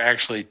those are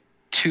actually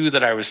two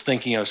that I was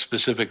thinking of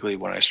specifically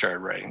when I started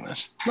writing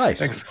this. Nice.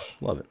 Thanks.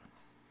 Love it.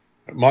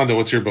 Mondo,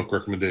 what's your book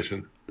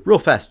recommendation? Real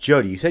fast,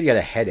 Jody, you said you had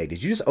a headache.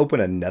 Did you just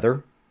open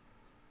another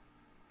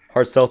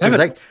hard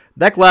seltzer?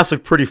 That glass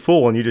looked pretty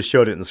full when you just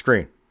showed it in the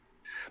screen.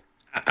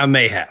 I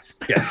may have,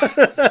 yes.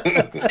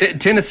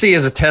 Tennessee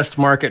is a test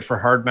market for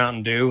Hard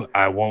Mountain Dew.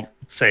 I won't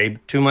say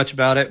too much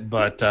about it,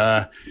 but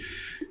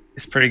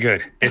it's pretty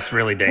good. It's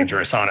really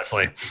dangerous,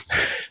 honestly.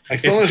 I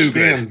still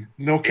understand.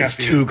 No caffeine. It's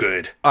too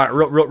good. All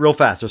right, real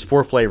fast. There's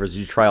 4 flavors.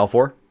 Did you try all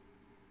 4?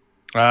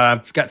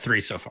 I've got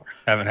 3 so far.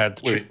 I haven't had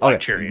the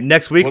cherry.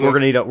 Next week we're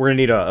gonna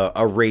need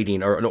a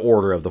rating or an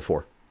order of the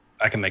 4.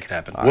 I can make it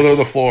happen. What are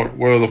the 4?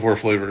 What are the 4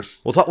 flavors?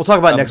 We'll talk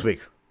about it next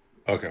week.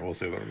 Okay, we'll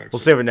save that next. We'll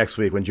save it next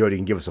week when Jody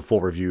can give us a full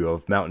review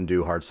of Mountain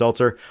Dew Hard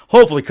Seltzer.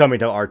 Hopefully coming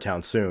to our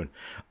town soon.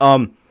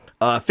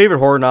 Favorite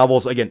horror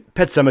novels, again,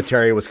 Pet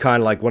Sematary was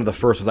kind of like one of the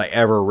first ones I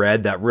ever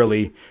read that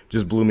really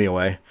just blew me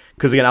away.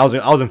 Because again, I was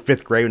in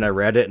 5th grade when I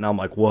read it, and I'm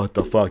like, what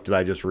the fuck did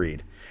I just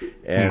read?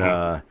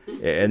 And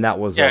and that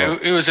was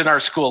it was in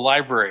our school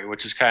library,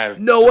 which is kind of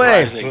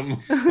surprising.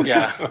 Way.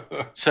 Yeah.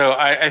 So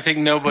I think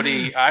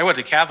nobody. I went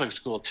to Catholic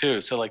school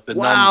too, so like the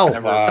nuns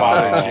never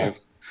bothered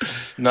you.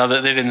 No,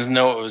 that they didn't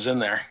know what was in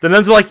there. The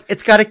nuns are like,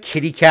 it's got a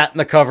kitty cat in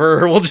the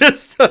cover. We'll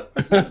just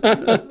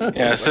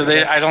yeah. So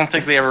I don't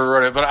think they ever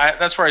wrote it, but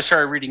that's where I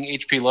started reading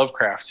H.P.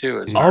 Lovecraft too.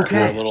 As our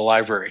little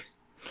library.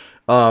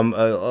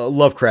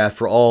 Lovecraft,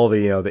 for all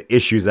the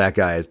issues that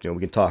guy is. We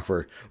can talk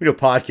we do a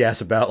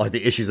podcast about like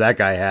the issues that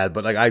guy had,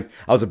 but like I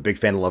was a big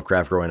fan of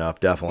Lovecraft growing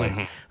up,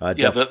 definitely.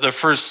 The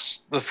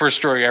first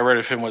story I read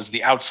of him was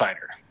The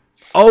Outsider.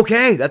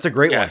 Okay, that's a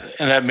great one,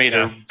 and that made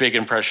a big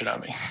impression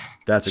on me.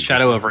 That's a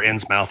Shadow over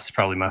Innsmouth is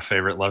probably my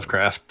favorite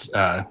Lovecraft.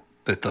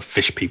 The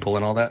fish people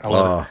and all that. I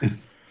love it.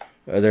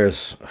 I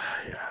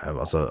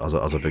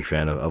was a big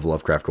fan of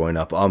Lovecraft growing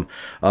up. Well,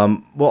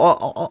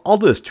 I'll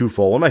do this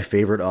twofold. One of my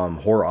favorite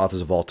horror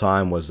authors of all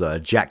time was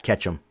Jack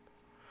Ketchum,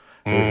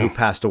 who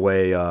passed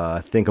away,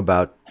 I think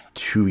about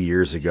 2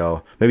 years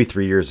ago, maybe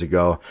 3 years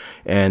ago.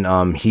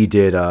 And he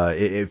did,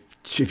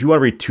 if you want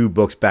to read 2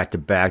 books back to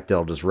back,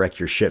 that'll just wreck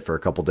your shit for a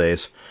couple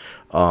days.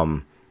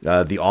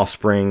 The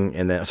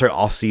Offspring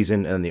Off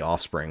Season and The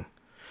Offspring,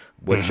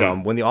 which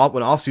when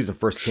Off Season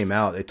first came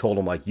out, they told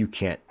him like you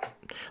can't.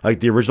 Like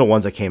the original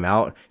ones that came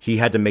out, he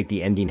had to make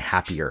the ending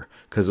happier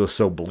because it was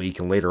so bleak.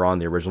 And later on,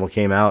 the original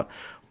came out.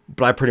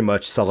 But I pretty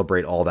much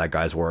celebrate all that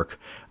guy's work.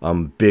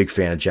 Big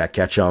fan of Jack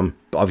Ketchum.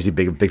 Obviously,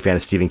 big fan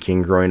of Stephen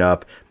King growing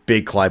up.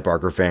 Big Clive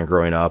Barker fan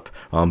growing up.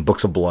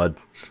 Books of Blood.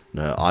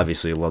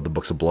 Obviously, love the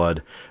Books of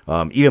Blood.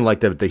 Even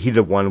like he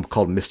did one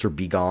called Mr.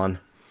 Begone,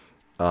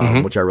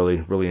 which I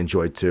really, really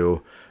enjoyed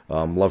too.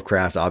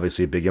 Lovecraft,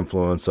 obviously a big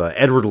influence.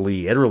 Edward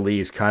Lee. Edward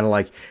Lee is kind of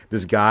like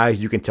this guy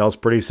you can tell is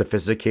pretty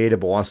sophisticated,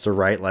 but wants to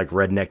write like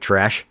redneck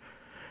trash,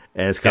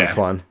 and it's kind of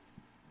fun.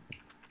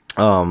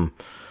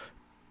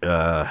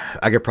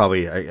 I could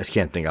probably, I just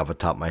can't think off the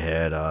top of my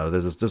head.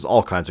 There's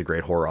all kinds of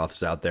great horror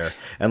authors out there,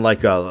 and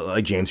like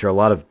James here, a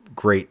lot of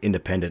great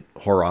independent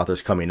horror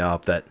authors coming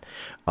up that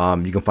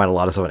you can find a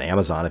lot of stuff on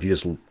Amazon if you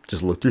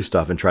just look through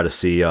stuff and try to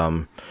see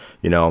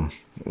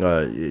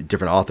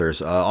different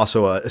authors.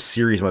 Also, a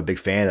series I'm a big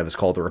fan of is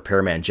called the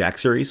Repairman Jack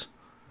series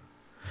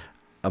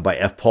by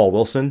F. Paul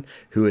Wilson,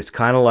 who is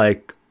kind of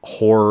like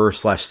horror /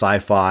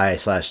 sci-fi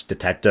 /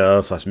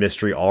 detective /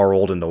 mystery all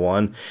rolled into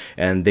one.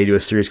 And they do a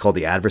series called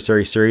the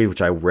Adversary series,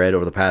 which I read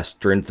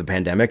during the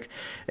pandemic.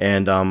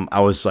 And I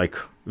was like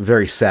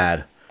very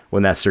sad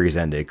when that series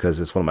ended because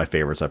it's one of my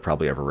favorites I've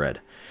probably ever read.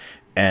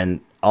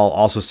 And I'll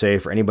also say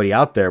for anybody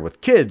out there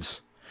with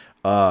kids,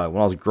 when I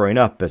was growing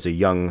up as a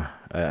young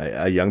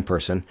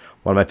person,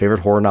 one of my favorite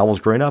horror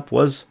novels growing up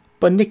was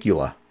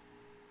Bunnicula.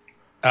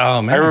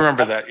 Oh man, I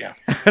remember that. Yeah,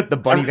 the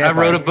bunny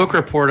vampire. I wrote a book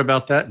report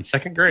about that in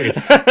 2nd grade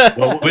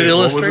with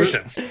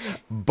illustrations.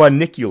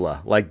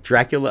 Bunnicula, like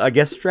Dracula, I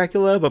guess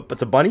Dracula, but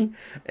it's a bunny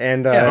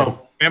and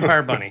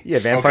vampire bunny. Yeah,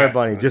 vampire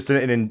bunny. Just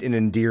an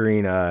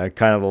endearing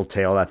kind of little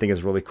tale that I think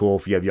is really cool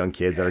if you have young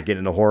kids that are getting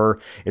into horror.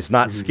 It's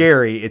not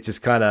scary. It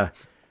just kind of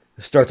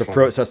starts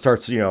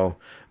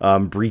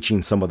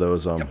breaching some of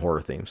those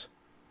horror themes.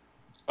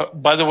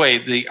 By the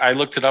way, I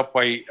looked it up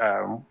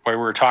while we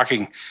were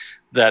talking.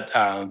 That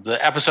the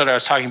episode I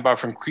was talking about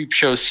from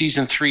Creepshow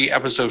season 3,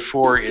 episode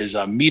 4 is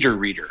a meter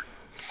reader.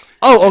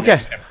 Oh, okay.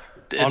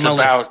 It's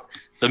about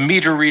the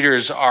meter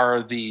readers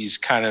are these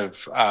kind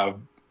of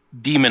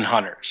demon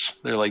hunters.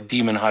 They're like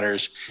demon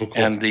hunters,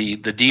 and the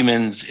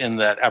demons in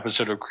that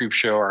episode of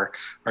Creepshow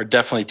are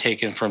definitely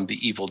taken from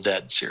the Evil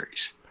Dead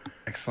series.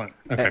 Excellent.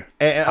 Okay.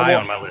 High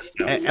on my list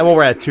now. And while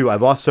we're at it too,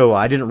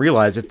 I didn't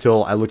realize it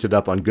till I looked it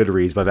up on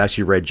Goodreads, but I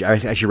actually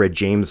read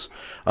James'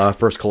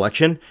 first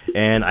collection,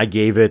 and I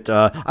gave it,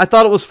 I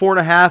thought it was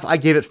 4.5. I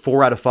gave it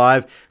 4 out of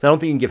 5. I don't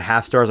think you can give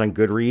half stars on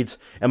Goodreads,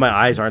 and my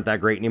eyes aren't that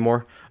great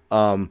anymore.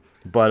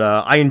 But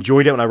I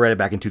enjoyed it when I read it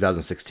back in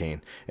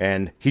 2016.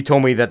 And he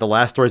told me that the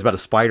last story is about a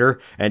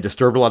spider and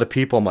disturbed a lot of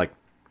people. I'm like,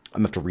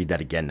 I'm going to have to read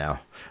that again now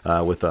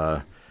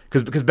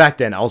because back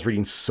then I was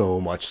reading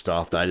so much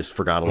stuff that I just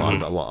forgot a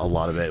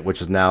lot of it,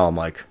 which is now I'm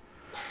like,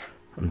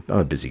 I'm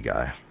a busy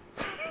guy.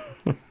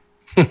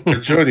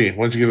 Jody,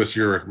 why don't you give us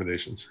your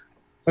recommendations?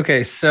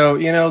 Okay, so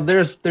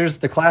there's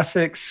the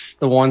classics,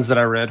 the ones that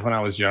I read when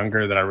I was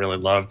younger that I really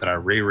loved, that I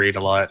reread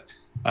a lot.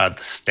 The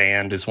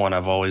Stand is one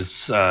I've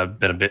always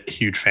been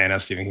huge fan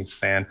of, Stephen King's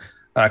Stand.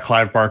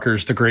 Clive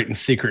Barker's The Great and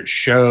Secret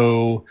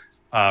Show.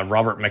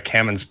 Robert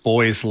McCammon's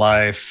Boy's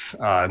Life.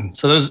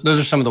 So those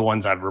are some of the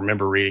ones I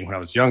remember reading when I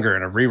was younger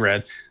and I've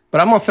reread. But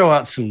I'm going to throw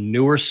out some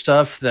newer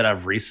stuff that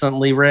I've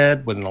recently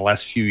read within the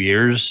last few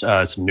years.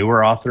 Some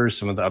newer authors,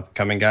 some of the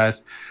upcoming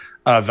guys.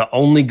 The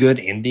Only Good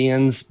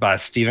Indians by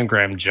Stephen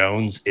Graham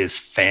Jones is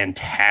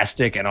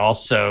fantastic. And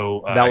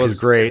also... that was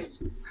great.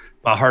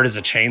 My Heart is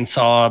a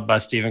Chainsaw by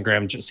Stephen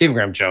Graham. Stephen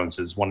Graham Jones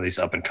is one of these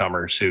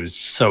up-and-comers who's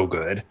so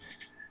good.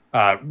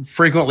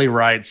 Frequently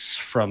writes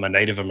from a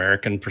Native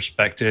American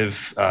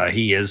perspective.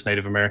 He is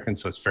Native American,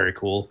 so it's very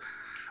cool.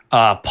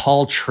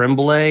 Paul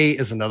Tremblay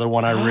is another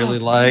one I really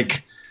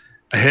like.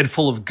 A Head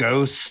Full of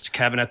Ghosts,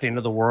 Cabin at the End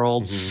of the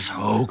World.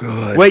 So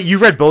good. Wait, you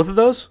read both of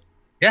those?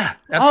 Yeah,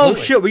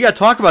 absolutely. Oh, shit. We got to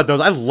talk about those.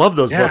 I love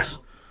those books.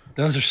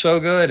 Those are so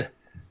good.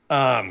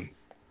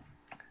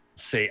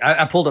 See,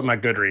 I pulled up my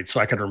Goodreads so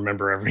I could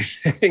remember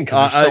everything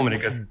because there's so many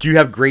good. Do you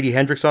have Grady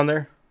Hendrix on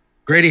there?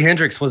 Grady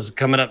Hendrix was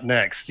coming up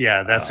next.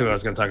 Yeah, that's who I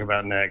was going to talk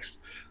about next.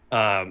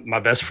 My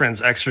Best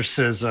Friend's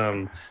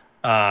Exorcism,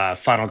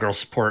 Final Girl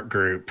Support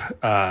Group.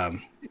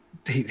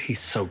 He's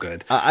so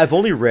good. I've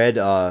only read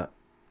My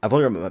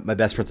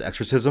Best Friend's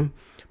Exorcism,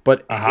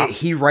 but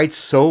he writes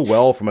so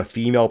well from a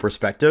female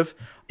perspective.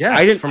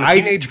 Yes, from a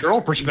teenage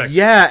girl perspective.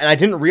 Yeah, and I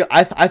didn't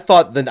I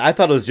thought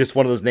it was just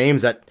one of those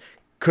names that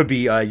could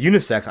be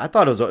unisex. I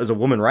thought it was a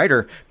woman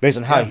writer based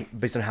on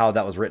how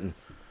that was written.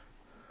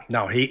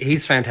 No,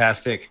 he's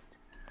fantastic.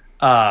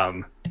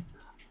 Let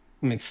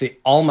me see.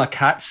 Alma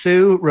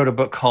Katsu wrote a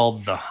book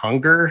called The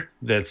Hunger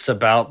that's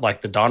about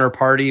like the Donner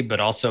Party, but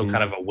also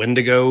kind of a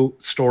Wendigo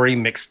story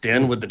mixed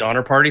in with the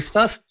Donner Party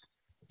stuff.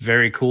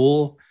 Very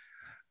cool.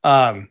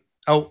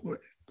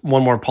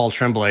 One more Paul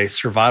Tremblay.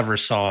 Survivor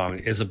Song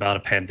is about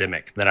a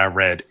pandemic that I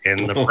read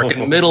in the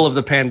freaking middle of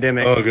the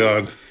pandemic. Oh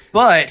God!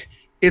 But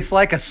it's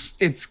like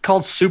it's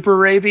called super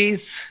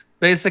rabies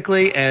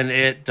basically, and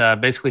it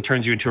basically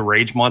turns you into a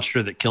rage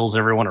monster that kills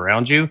everyone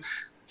around you.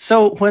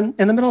 So when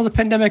in the middle of the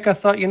pandemic, I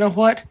thought, you know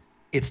what?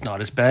 It's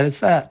not as bad as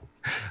that.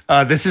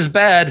 This is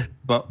bad,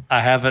 but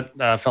I haven't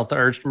felt the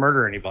urge to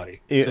murder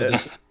anybody. So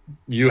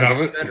you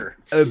haven't? Better.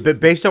 But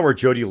based on where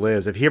Jody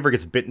lives, if he ever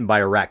gets bitten by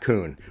a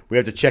raccoon, we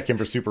have to check him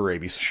for super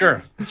rabies.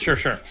 Sure.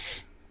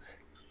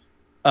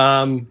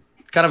 Kind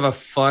of a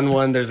fun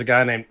one. There's a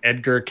guy named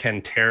Edgar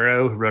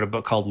Cantero who wrote a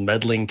book called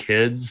Meddling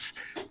Kids.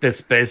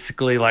 That's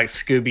basically like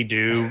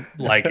Scooby-Doo.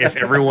 Like if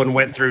everyone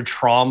went through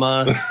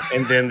trauma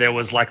and then there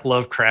was like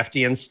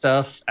Lovecraftian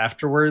stuff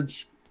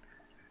afterwards.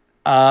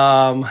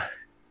 Man,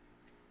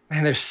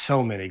 there's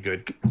so many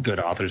good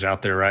authors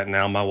out there right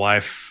now. My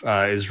wife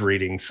is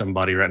reading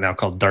somebody right now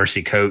called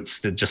Darcy Coates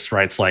that just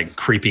writes like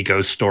creepy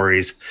ghost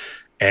stories.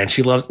 And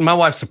my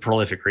wife's a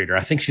prolific reader.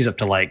 I think she's up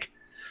to like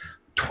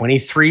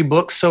 23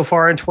 books so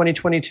far in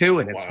 2022,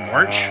 and it's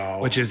March,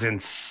 which is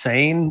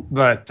insane.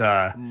 But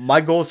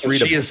my goal is to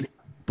read a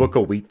book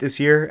a week this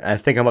year. And I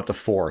think I'm up to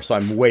 4, so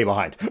I'm way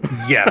behind.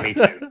 Yeah, me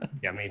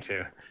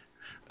too.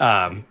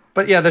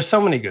 But yeah, there's so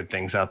many good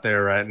things out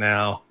there right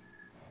now.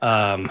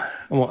 I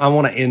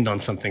want to end on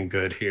something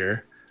good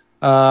here.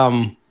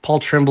 Paul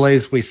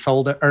Tremblay's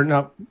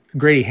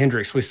Grady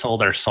Hendrix, We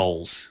Sold Our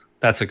Souls.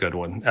 That's a good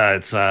one.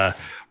 It's a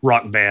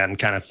rock band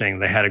kind of thing.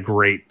 They had a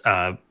great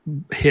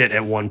hit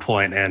at one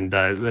point, and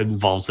it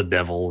involves the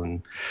devil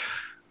and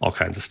all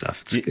kinds of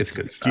stuff. It's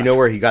good stuff. Do you know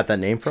where he got that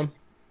name from?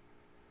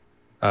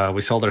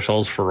 We Sold Our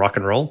Souls for Rock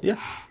and Roll? Yeah.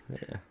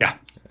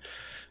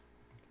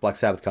 Black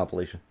Sabbath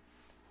compilation.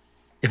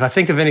 If I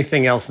think of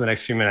anything else in the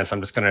next few minutes, I'm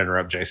just going to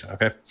interrupt Jason,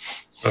 okay?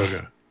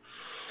 Okay.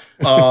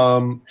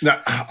 Now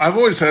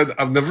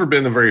I've never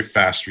been a very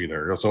fast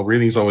reader, so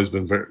reading's always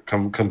been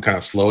come kind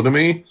of slow to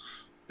me,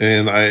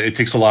 and it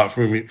takes a lot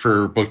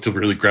for a book to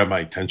really grab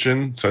my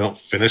attention, so I don't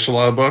finish a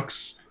lot of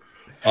books.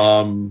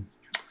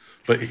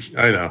 But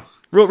I know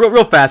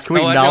real fast. Can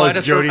we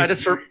acknowledge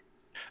Jody's?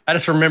 I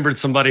just remembered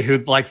somebody who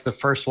liked the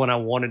first one I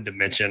wanted to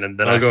mention, and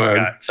then I forgot.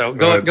 Ahead. So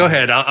go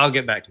ahead. I'll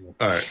get back to you.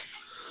 All right.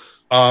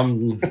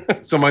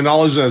 So my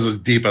knowledge is as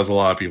deep as a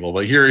lot of people,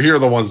 but here are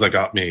the ones that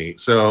got me.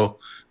 So,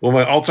 well,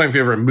 my all-time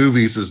favorite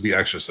movies is The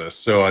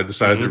Exorcist. So I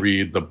decided to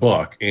read the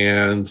book,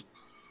 and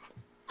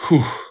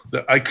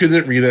I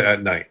couldn't read it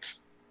at night.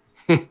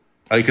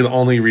 I could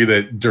only read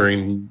it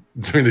during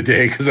the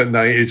day because at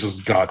night it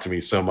just got to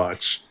me so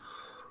much.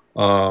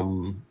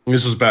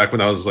 This was back when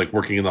I was like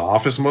working in the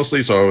office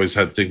mostly, so I always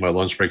had to take my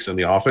lunch breaks in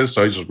the office.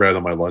 So I just read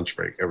on my lunch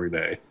break every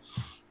day.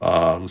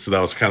 So that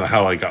was kind of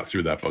how I got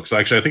through that book. So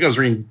actually, I think I was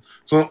reading.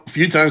 So a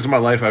few times in my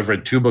life, I've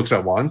read 2 books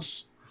at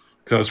once.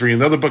 Because I was reading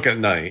another book at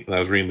night, and I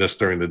was reading this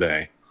during the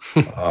day.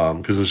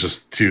 Because it was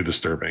just too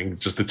disturbing.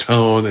 Just the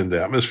tone and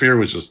the atmosphere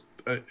was just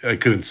I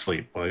couldn't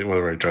sleep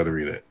whenever I tried to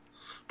read it.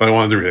 But I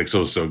wanted to read it because it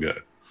was so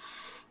good.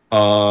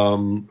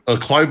 A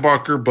Clive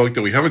Barker book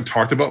that we haven't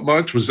talked about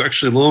much was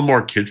actually a little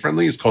more kid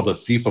friendly. It's called The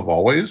Thief of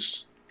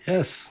Always.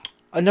 Yes,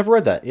 I never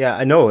read that. Yeah,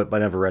 I know it,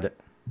 but I never read it.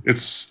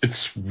 It's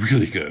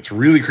really good. It's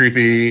really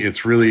creepy.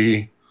 It's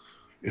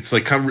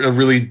like kind of a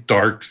really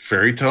dark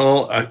fairy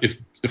tale.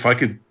 If I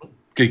could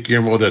get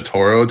Guillermo del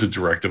Toro to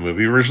direct a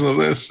movie version of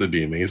this, that'd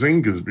be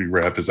amazing because it'd be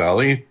right up his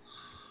alley.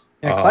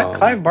 Yeah,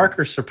 Clive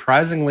Barker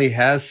surprisingly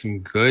has some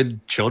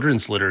good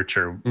children's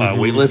literature.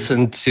 We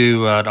listened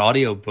to an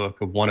audiobook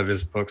of one of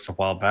his books a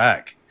while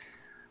back.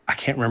 I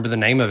can't remember the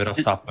name of it off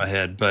the top of my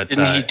head, but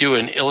didn't he do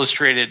an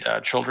illustrated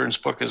children's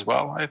book as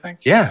well? I think.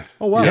 Yeah.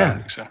 Oh wow. Yeah. I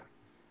think so.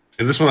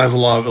 And this one has a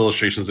lot of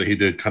illustrations that he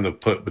did kind of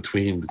put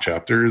between the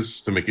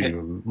chapters to make it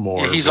even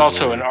more. Yeah, he's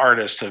also an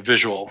artist, a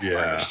visual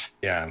artist.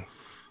 Yeah.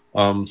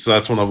 So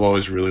that's one I've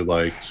always really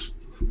liked.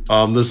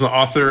 There's an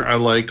author I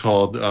like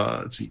called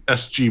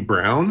S.G.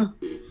 Brown.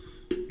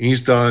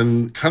 He's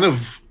done kind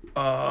of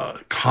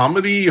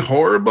comedy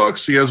horror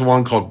books. He has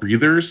one called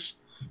Breathers,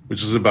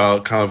 which is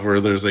about kind of where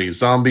there's a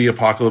zombie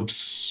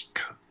apocalypse,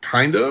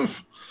 kind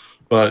of,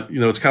 but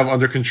it's kind of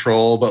under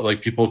control, but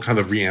like people kind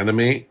of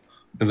reanimate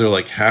and they're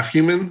like half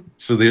human,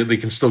 so they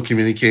can still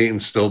communicate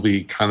and still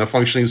be kind of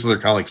functioning. So they're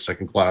kind of like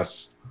second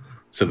class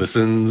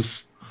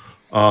citizens.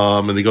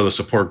 And they go to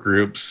support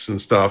groups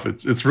and stuff.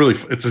 It's really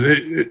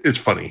it's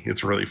funny.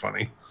 It's really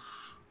funny.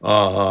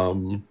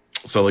 So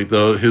like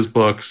his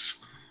books,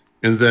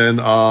 and then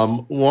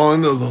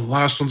one of the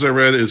last ones I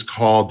read is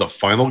called The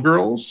Final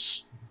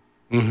Girls.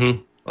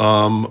 Final.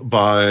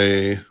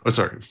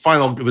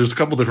 There's a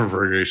couple different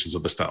variations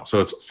of the style. So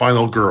it's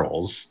Final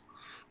Girls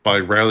by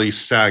Riley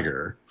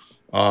Sager.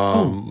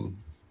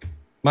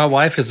 My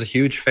wife is a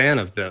huge fan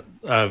of that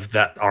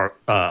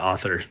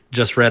author.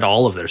 Just read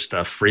all of their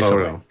stuff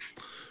recently. Oh, yeah.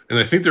 And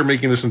I think they're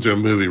making this into a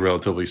movie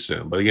relatively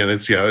soon. But again,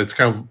 it's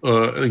kind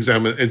of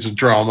it's a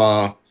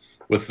drama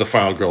with the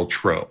Final Girl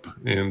trope,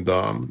 and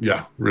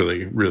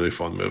really, really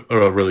fun movie,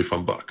 a really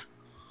fun book.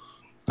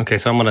 Okay,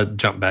 so I'm gonna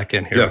jump back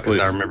in here because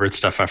I remembered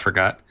stuff I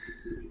forgot.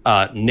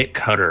 Nick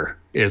Cutter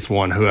is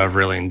one who I've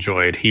really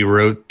enjoyed. He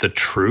wrote The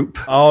Troop.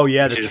 Oh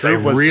yeah, The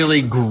Troop was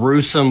really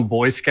gruesome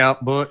Boy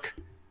Scout book.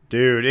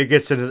 Dude, it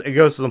goes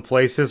to some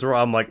places where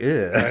I'm like,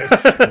 ew.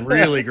 It's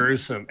really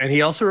gruesome. And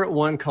he also wrote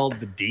one called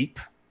The Deep.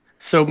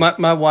 So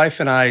my wife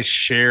and I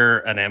share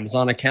an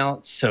Amazon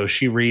account, so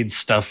she reads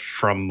stuff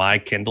from my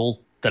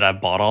Kindle that I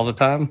bought all the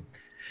time.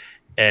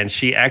 And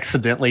she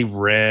accidentally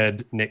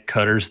read Nick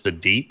Cutter's The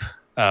Deep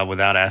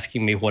without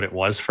asking me what it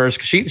was first.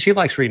 Because she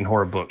likes reading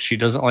horror books. She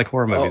doesn't like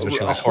horror movies, but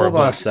she likes horror books.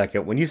 Hold on a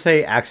second. When you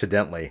say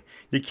accidentally,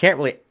 you can't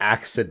really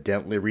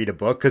accidentally read a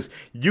book because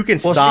you can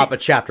stop a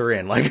chapter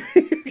in. Like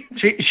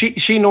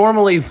she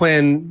normally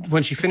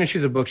when she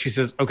finishes a book, she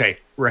says, "Okay,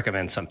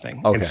 recommend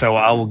something." Okay. And so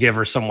I will give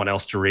her someone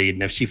else to read.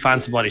 And if she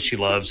finds somebody she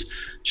loves,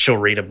 she'll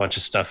read a bunch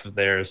of stuff of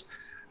theirs.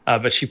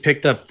 But she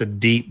picked up The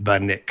Deep by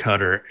Nick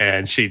Cutter,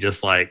 and she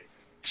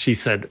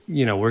said,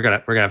 we're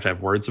gonna have to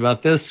have words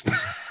about this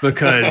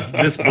because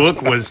this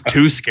book was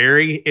too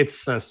scary.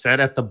 It's set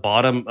at the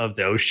bottom of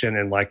the ocean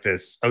in like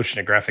this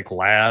oceanographic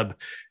lab,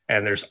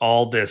 and there's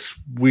all this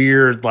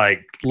weird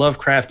like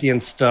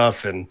Lovecraftian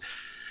stuff, and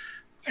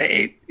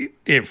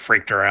it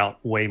freaked her out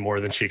way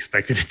more than she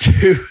expected it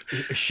to.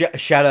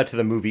 Shout out to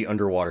the movie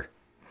Underwater.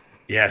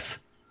 Yes,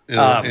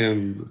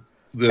 good.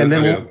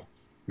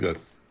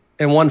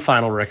 And one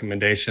final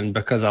recommendation,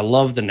 because I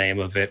love the name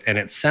of it, and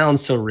it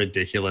sounds so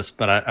ridiculous,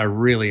 but I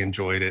really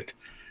enjoyed it.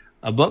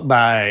 A book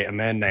by a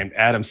man named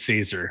Adam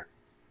Caesar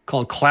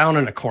called Clown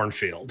in a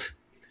Cornfield.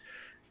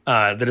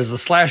 That is a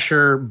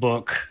slasher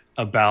book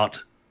about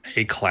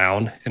a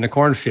clown in a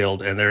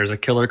cornfield, and there's a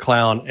killer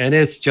clown, and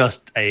it's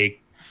just a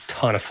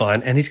ton of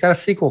fun. And he's got a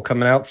sequel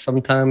coming out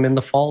sometime in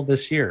the fall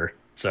this year.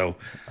 So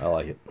I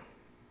like it.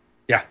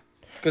 Yeah,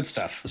 good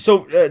stuff.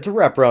 So to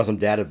wrap around some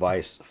dad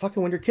advice,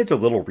 fucking when your kids are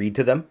little, read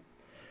to them.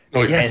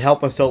 Oh, yes. And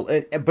help them still.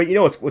 But you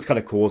know what's kind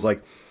of cool is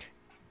like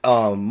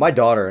my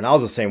daughter, and I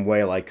was the same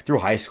way, like through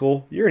high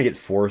school, you're going to get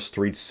forced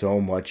to read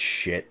so much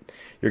shit.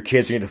 Your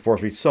kids are going to get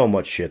forced to read so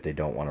much shit they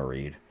don't want to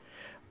read.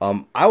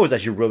 I was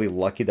actually really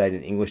lucky that I had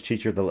an English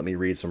teacher that let me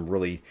read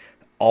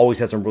always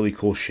had some really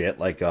cool shit,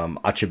 like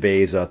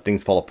Achebe's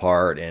Things Fall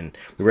Apart, and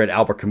we read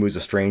Albert Camus'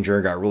 The Stranger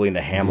and got really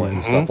into Hamlet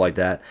and stuff like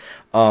that.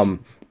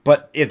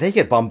 But if they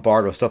get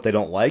bombarded with stuff they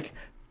don't like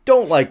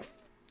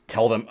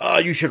tell them,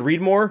 you should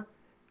read more.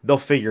 They'll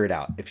figure it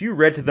out. If you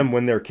read to them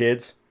when they're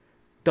kids,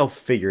 they'll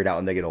figure it out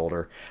when they get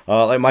older.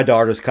 Like my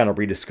daughter's kind of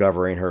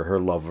rediscovering her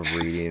love of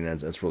reading,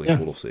 and it's really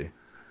cool to see.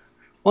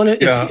 Well,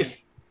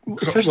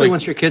 especially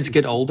once your kids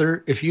get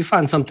older, if you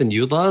find something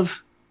you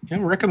love,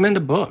 recommend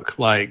a book.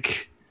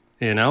 Like,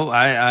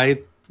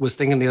 I was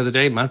thinking the other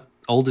day, my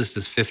oldest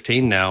is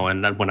 15 now,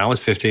 and when I was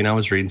 15, I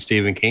was reading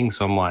Stephen King.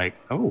 So I'm like,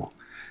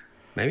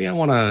 maybe I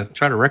want to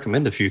try to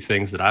recommend a few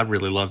things that I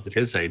really loved at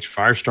his age.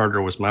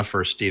 Firestarter was my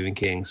first Stephen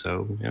King,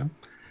 so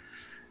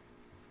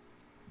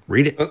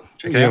read it.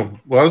 Check it out.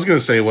 What I was going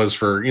to say was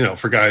for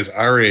guys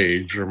our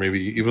age or maybe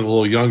even a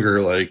little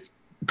younger, like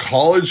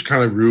college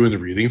kind of ruined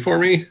reading for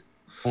me.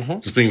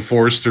 Just being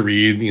forced to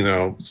read,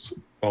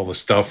 all the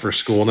stuff for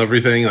school and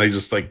everything. I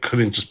just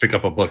couldn't just pick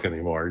up a book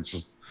anymore.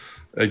 It's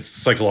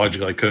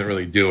psychologically, I couldn't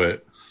really do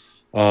it.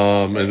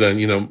 And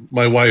then,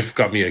 my wife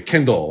got me a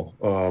Kindle,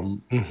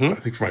 I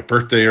think for my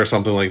birthday or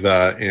something like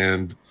that.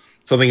 And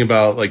something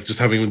about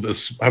just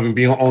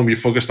only be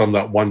focused on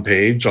that one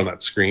page on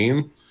that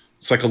screen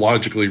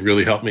psychologically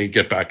really helped me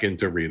get back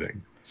into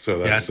reading. So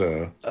that's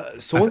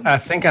I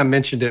think I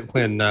mentioned it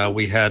when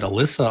we had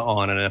Alyssa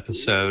on an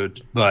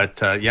episode,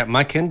 but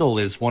my Kindle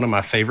is one of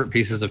my favorite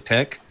pieces of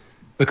tech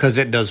because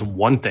it does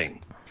one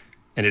thing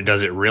and it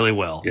does it really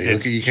well. Yeah,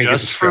 it's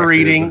just for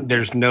reading.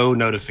 There's no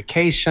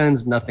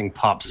notifications, nothing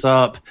pops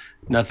up,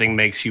 nothing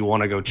makes you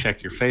want to go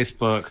check your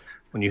Facebook.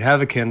 When you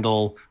have a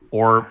Kindle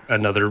or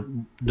another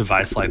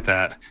device like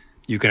that,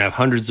 you can have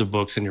hundreds of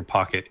books in your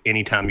pocket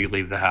anytime you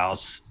leave the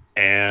house,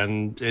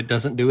 and it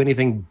doesn't do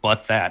anything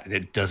but that, and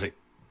it does it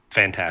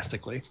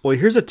fantastically. Well,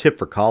 here's a tip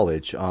for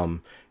college.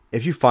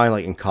 If you find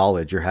like in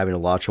college you're having a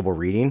lot of trouble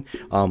reading,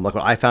 like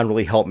what I found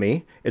really helped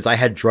me is I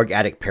had drug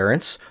addict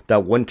parents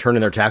that wouldn't turn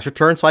in their tax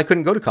return, so I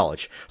couldn't go to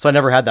college. So I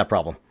never had that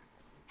problem.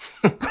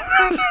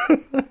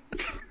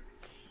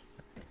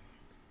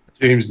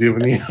 James, do you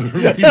have any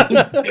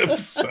other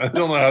tips? I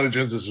don't know how to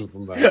transition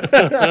from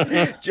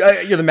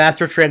that. You're the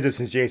master of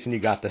transitions, Jason. You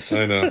got this.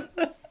 I know.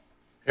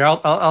 Here,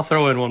 I'll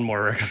throw in one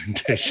more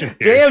recommendation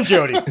here. Damn,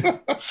 Jody.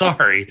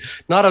 Sorry,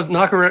 not a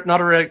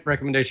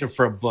recommendation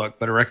for a book,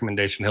 but a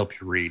recommendation to help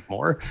you read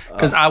more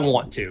because I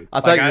want to. I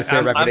thought you were going to say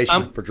a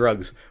recommendation for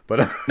drugs,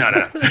 but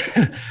no.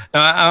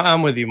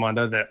 I'm with you,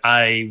 Mondo. That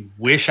I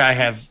wish I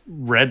have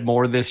read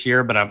more this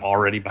year, but I'm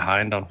already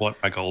behind on what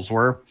my goals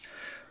were.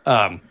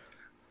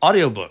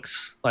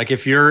 Audiobooks. Like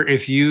if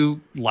you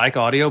like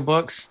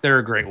audiobooks, they're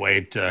a great way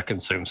to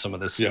consume some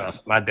of this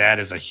stuff. My dad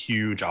is a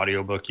huge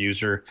audiobook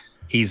user.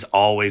 He's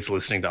always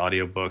listening to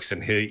audiobooks,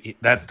 and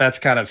that's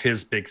kind of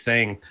his big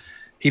thing.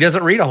 He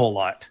doesn't read a whole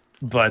lot,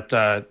 but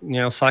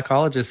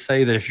psychologists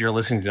say that if you're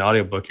listening to an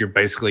audiobook, you're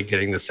basically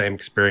getting the same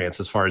experience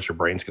as far as your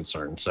brain's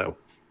concerned. So,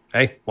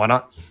 hey, why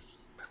not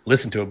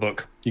listen to a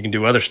book? You can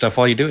do other stuff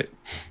while you do it.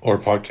 Or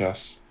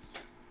podcasts.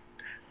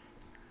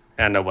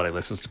 And nobody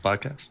listens to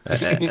podcasts.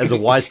 As a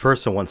wise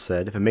person once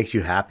said, if it makes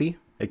you happy,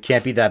 it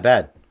can't be that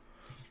bad.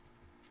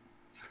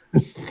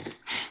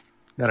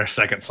 Got our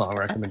second song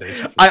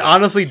recommendation. I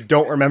honestly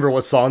don't remember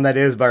what song that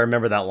is, but I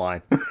remember that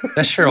line.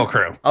 That's Sheryl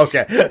Crow.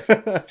 Okay.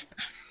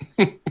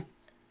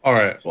 All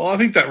right. Well, I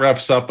think that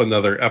wraps up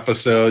another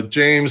episode.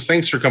 James,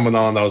 thanks for coming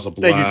on. That was a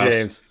blast. Thank you,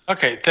 James.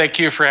 Okay. Thank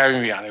you for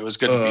having me on. It was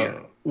good to be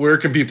here. Where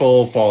can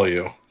people follow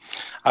you?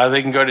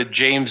 They can go to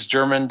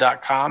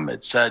jamesdermond.com.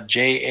 It's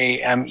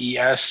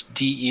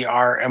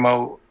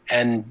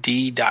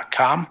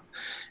JamesDermond.com.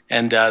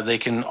 And they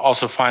can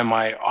also find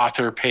my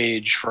author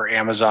page for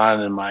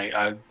Amazon and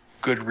my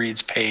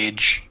Goodreads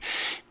page,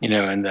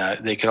 and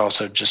they could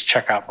also just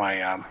check out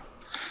my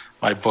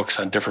my books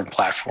on different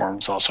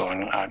platforms, also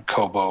on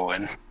Kobo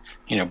and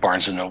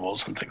Barnes and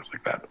Nobles and things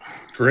like that.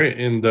 Great.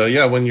 And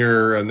when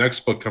your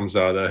next book comes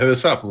out, hit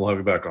us up and we'll have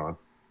you back on.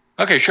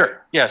 Okay,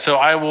 sure. Yeah, so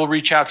I will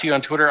reach out to you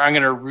on Twitter. I'm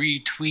going to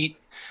retweet,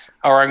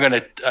 or I'm going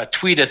to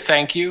tweet a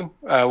thank you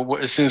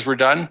as soon as we're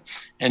done,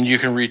 and you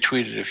can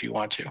retweet it if you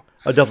want to.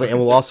 Oh, definitely, and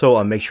we'll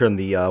also make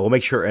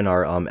sure in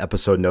our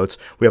episode notes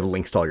we have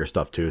links to all your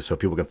stuff too, so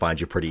people can find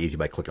you pretty easy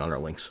by clicking on our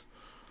links.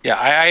 Yeah,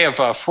 I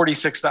have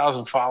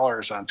 46,000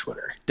 followers on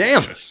Twitter.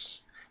 Damn.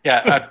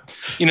 Yeah,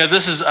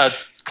 this is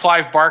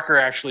Clive Barker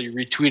actually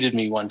retweeted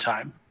me one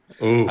time.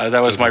 Ooh,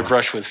 that was my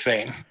brush with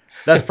fame.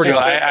 That's pretty. So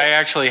I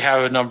actually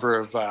have a number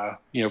of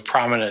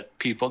prominent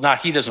people. Now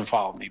he doesn't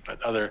follow me, but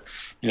other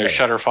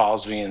Shutter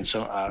follows me and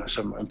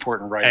some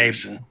important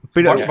writers.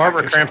 Hey,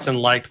 Barbara Crampton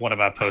liked one of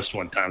my posts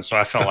one time, so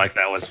I felt like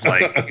that was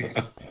like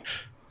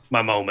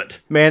my moment.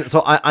 Man,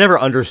 so I never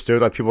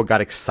understood why people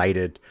got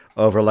excited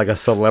over like a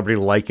celebrity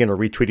liking or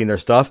retweeting their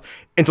stuff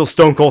until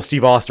Stone Cold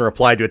Steve Austin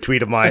replied to a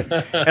tweet of mine.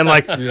 And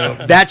like,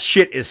 that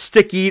shit is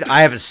sticky.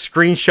 I have a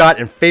screenshot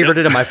and favorited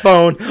it in my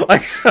phone.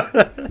 Like,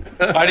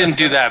 I didn't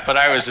do that, but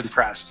I was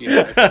impressed.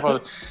 He's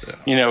probably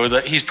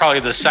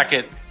the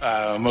second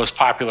most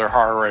popular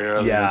horror writer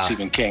other than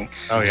Stephen King.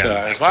 Oh,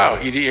 yeah. So wow,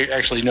 he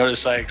actually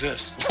noticed I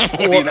exist.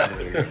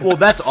 Well,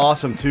 that's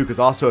awesome too, because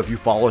also if you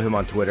follow him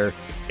on Twitter,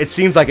 it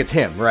seems like it's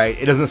him, right?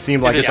 It doesn't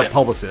seem like it's a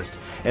publicist,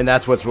 and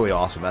that's what's really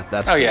awesome.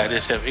 That's cool. Yeah, it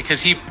is him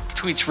because he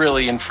tweets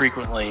really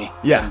infrequently.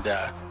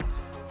 Yeah,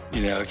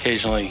 and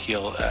occasionally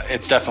he'll.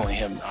 It's definitely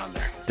him on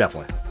there.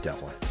 Definitely.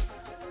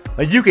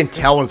 Like you can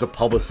tell when it's a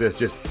publicist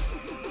just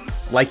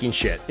liking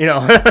shit,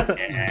 Yeah.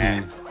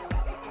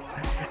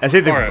 I say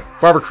that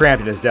Barbara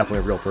Crampton is definitely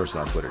a real person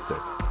on Twitter too.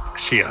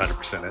 She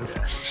 100% is.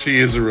 Yeah. She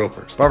is a real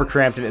person. Barbara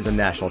Crampton is a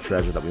national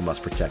treasure that we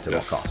must protect at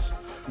all costs.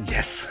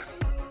 Yes.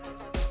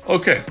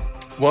 Okay.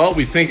 Well,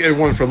 we thank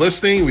everyone for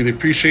listening. We'd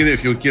appreciate it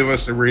if you'll give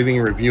us a rating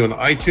and review on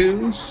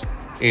iTunes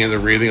and a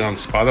rating on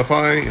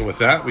Spotify. And with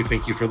that, we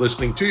thank you for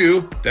listening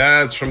to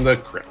Dads from the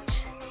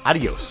Crypt.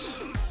 Adios.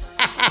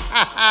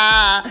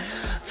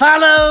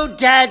 Follow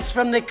Dads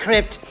from the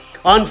Crypt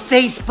on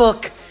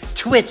Facebook,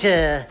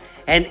 Twitter,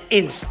 and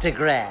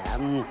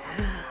Instagram,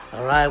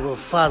 or I will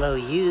follow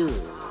you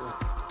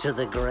to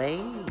the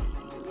grave.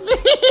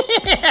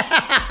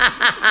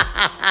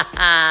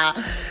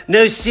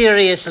 No,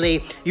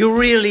 seriously, you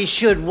really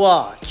should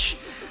watch.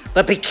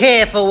 But be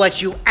careful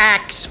what you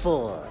ask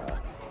for.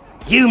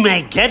 You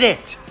may get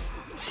it.